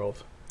out to the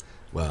world.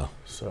 Wow.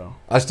 So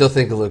I still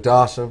think it looked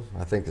awesome.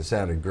 I think it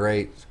sounded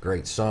great. It's a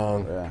great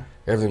song. yeah,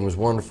 Everything was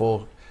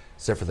wonderful,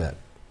 except for that.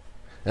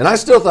 And I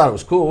still thought it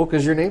was cool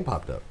because your name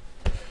popped up.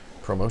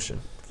 Promotion.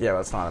 yeah,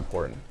 that's not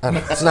important. I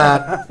know, it's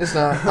not. It's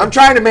not. I'm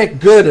trying to make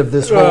good of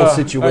this whole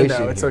situation. I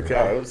know, it's here.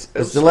 okay.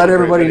 Just to let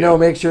everybody know,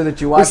 make sure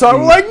that you watch. So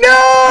I'm like,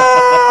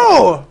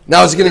 no!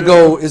 now it's gonna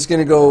go. It's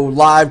gonna go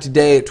live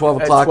today at 12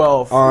 At o'clock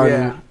 12, on.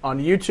 yeah, on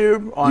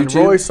YouTube, on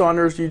YouTube? Roy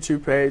Saunders'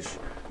 YouTube page.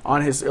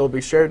 It'll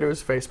be shared to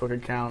his Facebook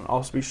account.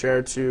 Also be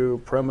shared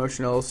to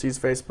Promotion LLC's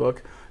Facebook.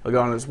 It'll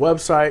go on his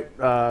website,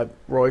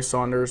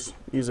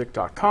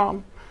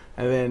 RoySaundersMusic.com,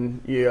 and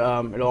then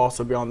it'll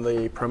also be on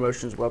the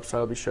Promotions website.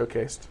 It'll be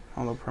showcased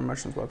on the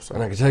Promotions website.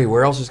 And I can tell you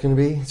where else it's gonna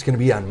be. It's gonna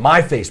be on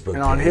my Facebook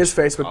And on page. his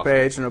Facebook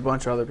page and a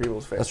bunch of other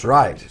people's Facebook That's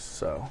right. pages.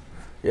 So,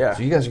 yeah.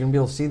 So you guys are gonna be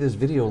able to see this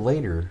video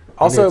later. in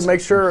Also, its make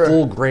sure-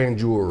 full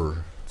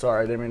grandeur.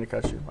 Sorry, I didn't mean to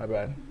cut you. My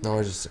bad. No,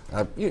 I just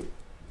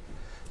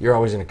you're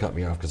always gonna cut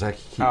me off because I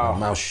keep my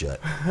mouth shut.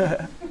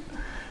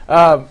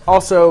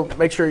 Also,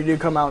 make sure you do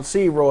come out and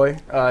see Roy.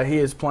 He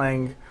is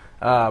playing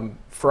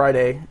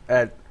Friday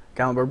at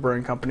Gallenberg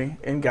Brewing Company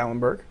in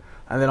Gallenberg.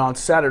 And then on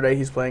Saturday,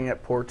 he's playing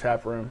at Poor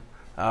Tap Room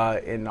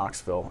in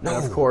Knoxville. No,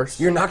 and of course,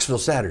 you're in Knoxville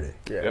Saturday.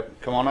 yeah,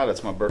 Yep. Come on out.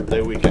 It's my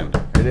birthday weekend.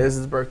 it is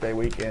his birthday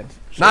weekend.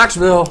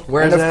 Knoxville,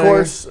 where's And that? of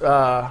course,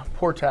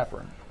 Poor Tap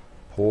Room.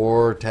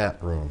 Poor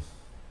Tap Room.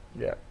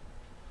 Yeah.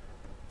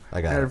 I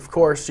got And it. of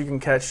course, you can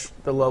catch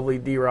the lovely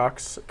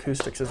D-ROX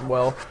acoustics as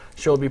well.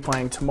 She'll be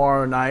playing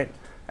tomorrow night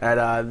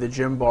at the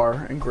Gym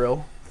Bar and Grill,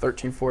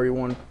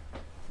 1341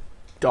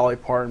 Dolly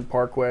Parton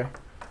Parkway.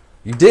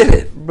 You did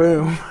it.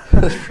 Boom.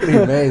 That's pretty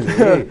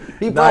amazing.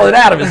 He pulled it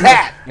out of his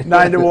hat.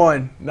 9 to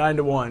 1. 9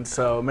 to 1.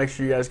 So make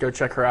sure you guys go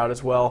check her out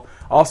as well.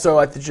 Also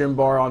at the Gym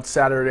Bar on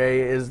Saturday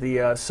is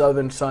the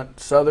Southern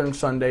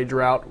Sunday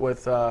Drought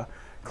with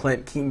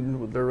Clint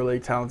Keaton. They're really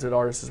talented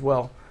artists as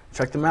well.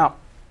 Check them out.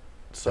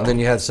 So. And then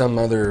you had some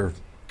other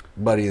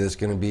buddy that's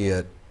going to be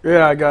at.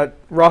 Yeah, I got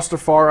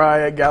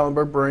Rastafari at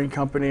Gallenberg Brewing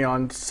Company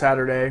on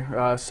Saturday,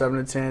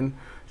 7 to 10.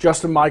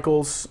 Justin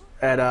Michaels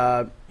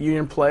at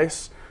Union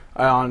Place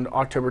on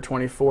October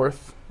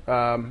 24th.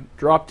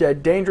 Drop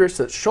Dead Dangerous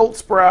at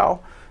Schultzbrow,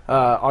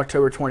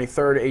 October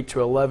 23rd, 8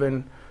 to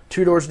 11.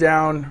 Two Doors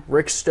Down,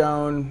 Rick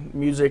Stone,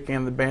 Music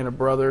and the Band of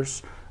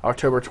Brothers,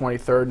 October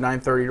 23rd,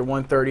 9:30 to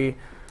 1:30.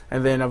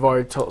 And then I've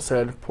already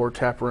said Poor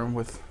Tap Room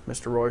with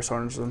Mr. Roy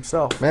Saunders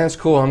himself. Man, it's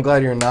cool. I'm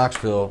glad you're in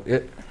Knoxville.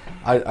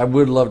 I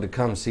would love to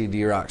come see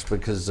D-ROX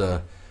because,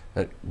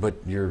 but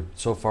you're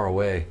so far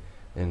away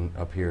and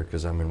up here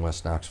because I'm in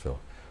West Knoxville.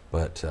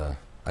 But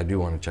I do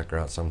want to check her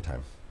out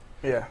sometime.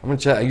 Yeah. I'm gonna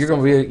check. You're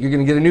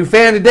gonna get a new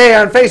fan today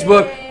on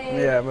Facebook.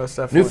 Yeah, most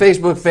definitely. New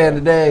Facebook fan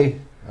today.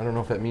 I don't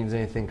know if that means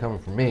anything coming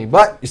from me,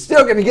 but you're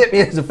still gonna get me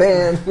as a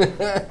fan.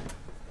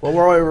 Well,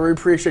 Roy, we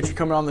appreciate you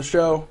coming on the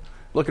show.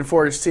 looking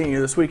forward to seeing you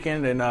this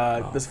weekend. And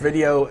this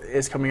video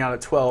is coming out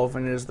at 12,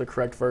 and it is the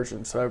correct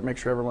version. So make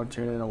sure everyone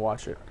tune in and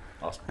watch it.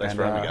 Awesome. Thanks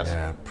for having me, guys.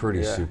 Yeah,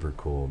 pretty super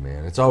cool,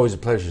 man. It's always a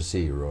pleasure to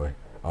see you, Roy.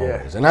 Always.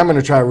 Yeah. And I'm going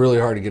to try really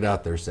hard to get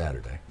out there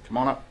Saturday. Come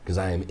on up. Because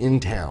I am in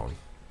town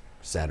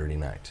Saturday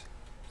night.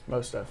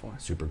 Most definitely.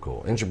 Super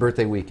cool. And it's your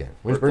birthday weekend.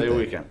 When's Birthday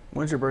weekend.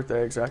 When's your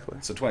birthday exactly?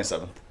 It's the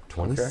 27th.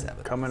 27th.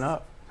 Okay. Coming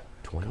up.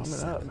 27th.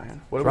 Coming up,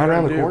 man. What It's are right we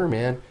around gonna the do? corner,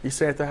 man. You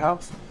stay at the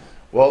house?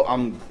 Well,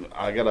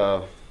 I got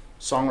a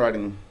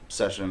songwriting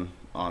session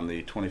on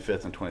the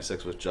 25th and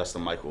 26th with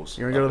Justin Michaels.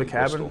 You want to go to up the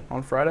in cabin Bristol.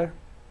 on Friday?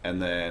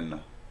 And then,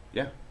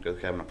 yeah, go to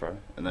the cabin on Friday.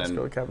 And Let's then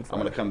go to the cabin I'm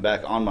Friday. going to come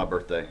back on my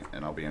birthday,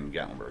 and I'll be in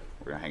Gatlinburg.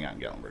 We're going to hang out in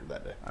Gatlinburg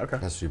that day. Okay.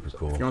 That's super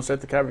cool. If you want to stay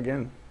at the cabin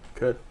again,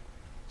 good.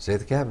 Stay at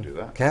the cabin. Do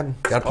that. Cabin.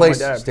 Got a call my place.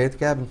 dad. Stay at the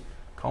cabin.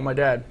 Call my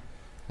dad.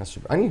 That's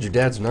super. I need your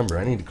dad's number.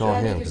 I need to call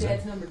him. Your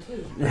dad's number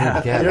 2.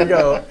 Yeah. cabin. Here we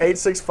go.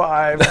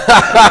 865.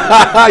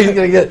 You're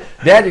gonna get,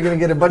 Dad. You're gonna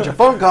get a bunch of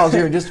phone calls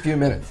here in just a few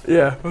minutes.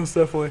 Yeah, most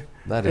definitely.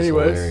 That is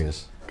Anyways.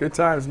 hilarious, Good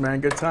times, man.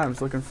 Good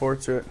times. Looking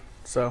forward to it.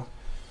 So,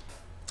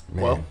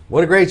 man. Well.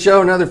 What a great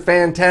show! Another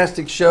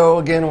fantastic show.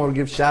 Again, I want to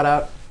give a shout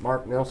out,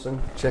 Mark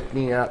Nelson. Check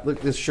me out. Look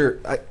at this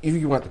shirt. If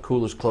you want the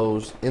coolest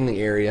clothes in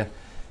the area,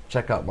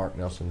 check out Mark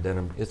Nelson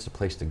Denim. It's the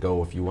place to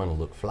go if you want to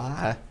look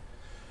fly.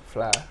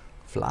 fly.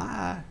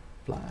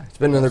 It's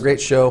been another great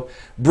show,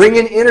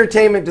 bringing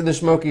entertainment to the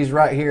Smokies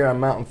right here on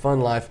Mountain Fun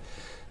Life.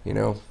 You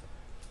know,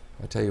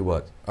 I tell you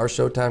what, our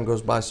showtime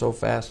goes by so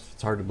fast,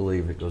 it's hard to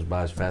believe it goes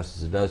by as fast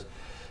as it does.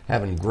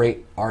 Having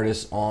great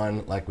artists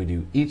on like we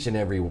do each and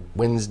every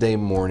Wednesday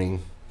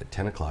morning at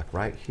 10 o'clock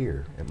right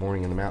here at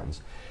Morning in the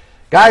Mountains.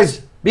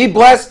 Guys, be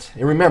blessed,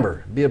 and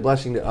remember, be a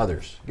blessing to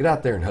others. Get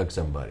out there and hug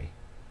somebody.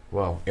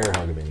 Well, air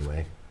hug them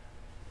anyway.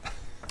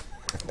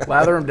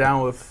 Lather them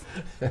down with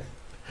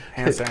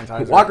hand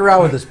sanitizer. Walk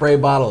around with a spray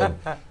bottle of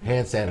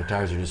hand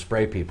sanitizer to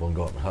spray people and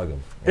go up and hug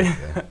them.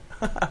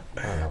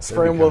 Okay.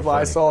 Spray them with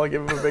Lysol and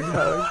give them a big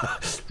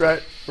hug.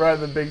 right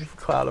in the big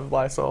cloud of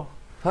Lysol.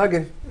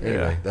 Hugging. Anyway,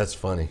 Yeah. that's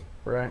funny.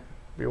 Right.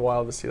 Be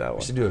wild to see that We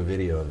one. should do a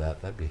video of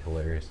that. That'd be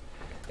hilarious.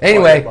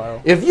 Anyway,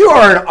 Viral. if you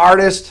are an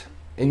artist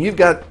and you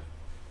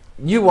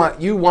want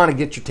to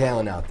get your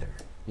talent out there,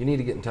 you need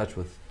to get in touch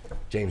with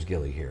James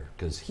Gilley here,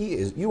 because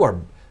you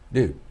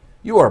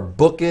are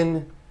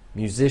booking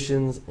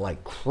musicians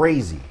like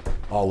crazy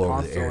all over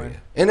Constantly. the area.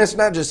 And it's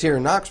not just here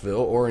in Knoxville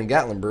or in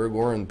Gatlinburg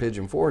or in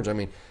Pigeon Forge. I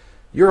mean,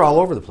 you're all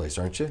over the place,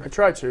 aren't you? I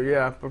tried to,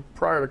 yeah. But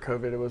prior to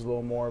COVID, it was a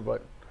little more.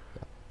 But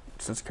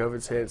since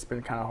COVID's hit, it's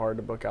been kind of hard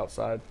to book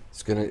outside.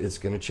 It's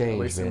gonna change,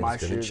 least in man. my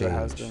It's gonna shoes, change. it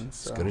has been, It's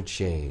so. gonna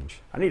change.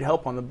 I need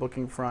help on the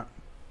booking front,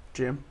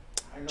 Jim.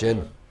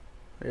 Jim,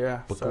 Yeah.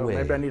 Book so away.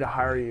 maybe I need to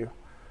hire you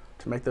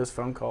to make those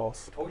phone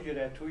calls. Told you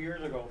that 2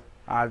 years ago.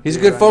 he's a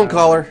Dude, good phone know.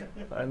 caller.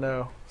 I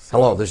know.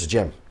 Hello, this is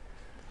Jim.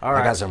 All I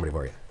got right. somebody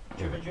for you.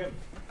 Jim and Jim.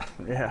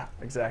 Yeah,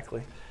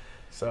 exactly.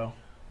 So,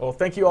 well,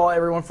 thank you all,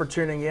 everyone, for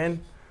tuning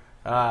in.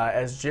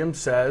 As Jim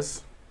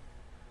says,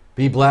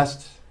 Be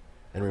blessed,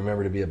 and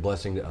remember to be a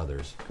blessing to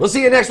others. We'll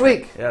see you next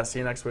week. yeah, see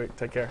you next week.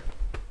 Take care.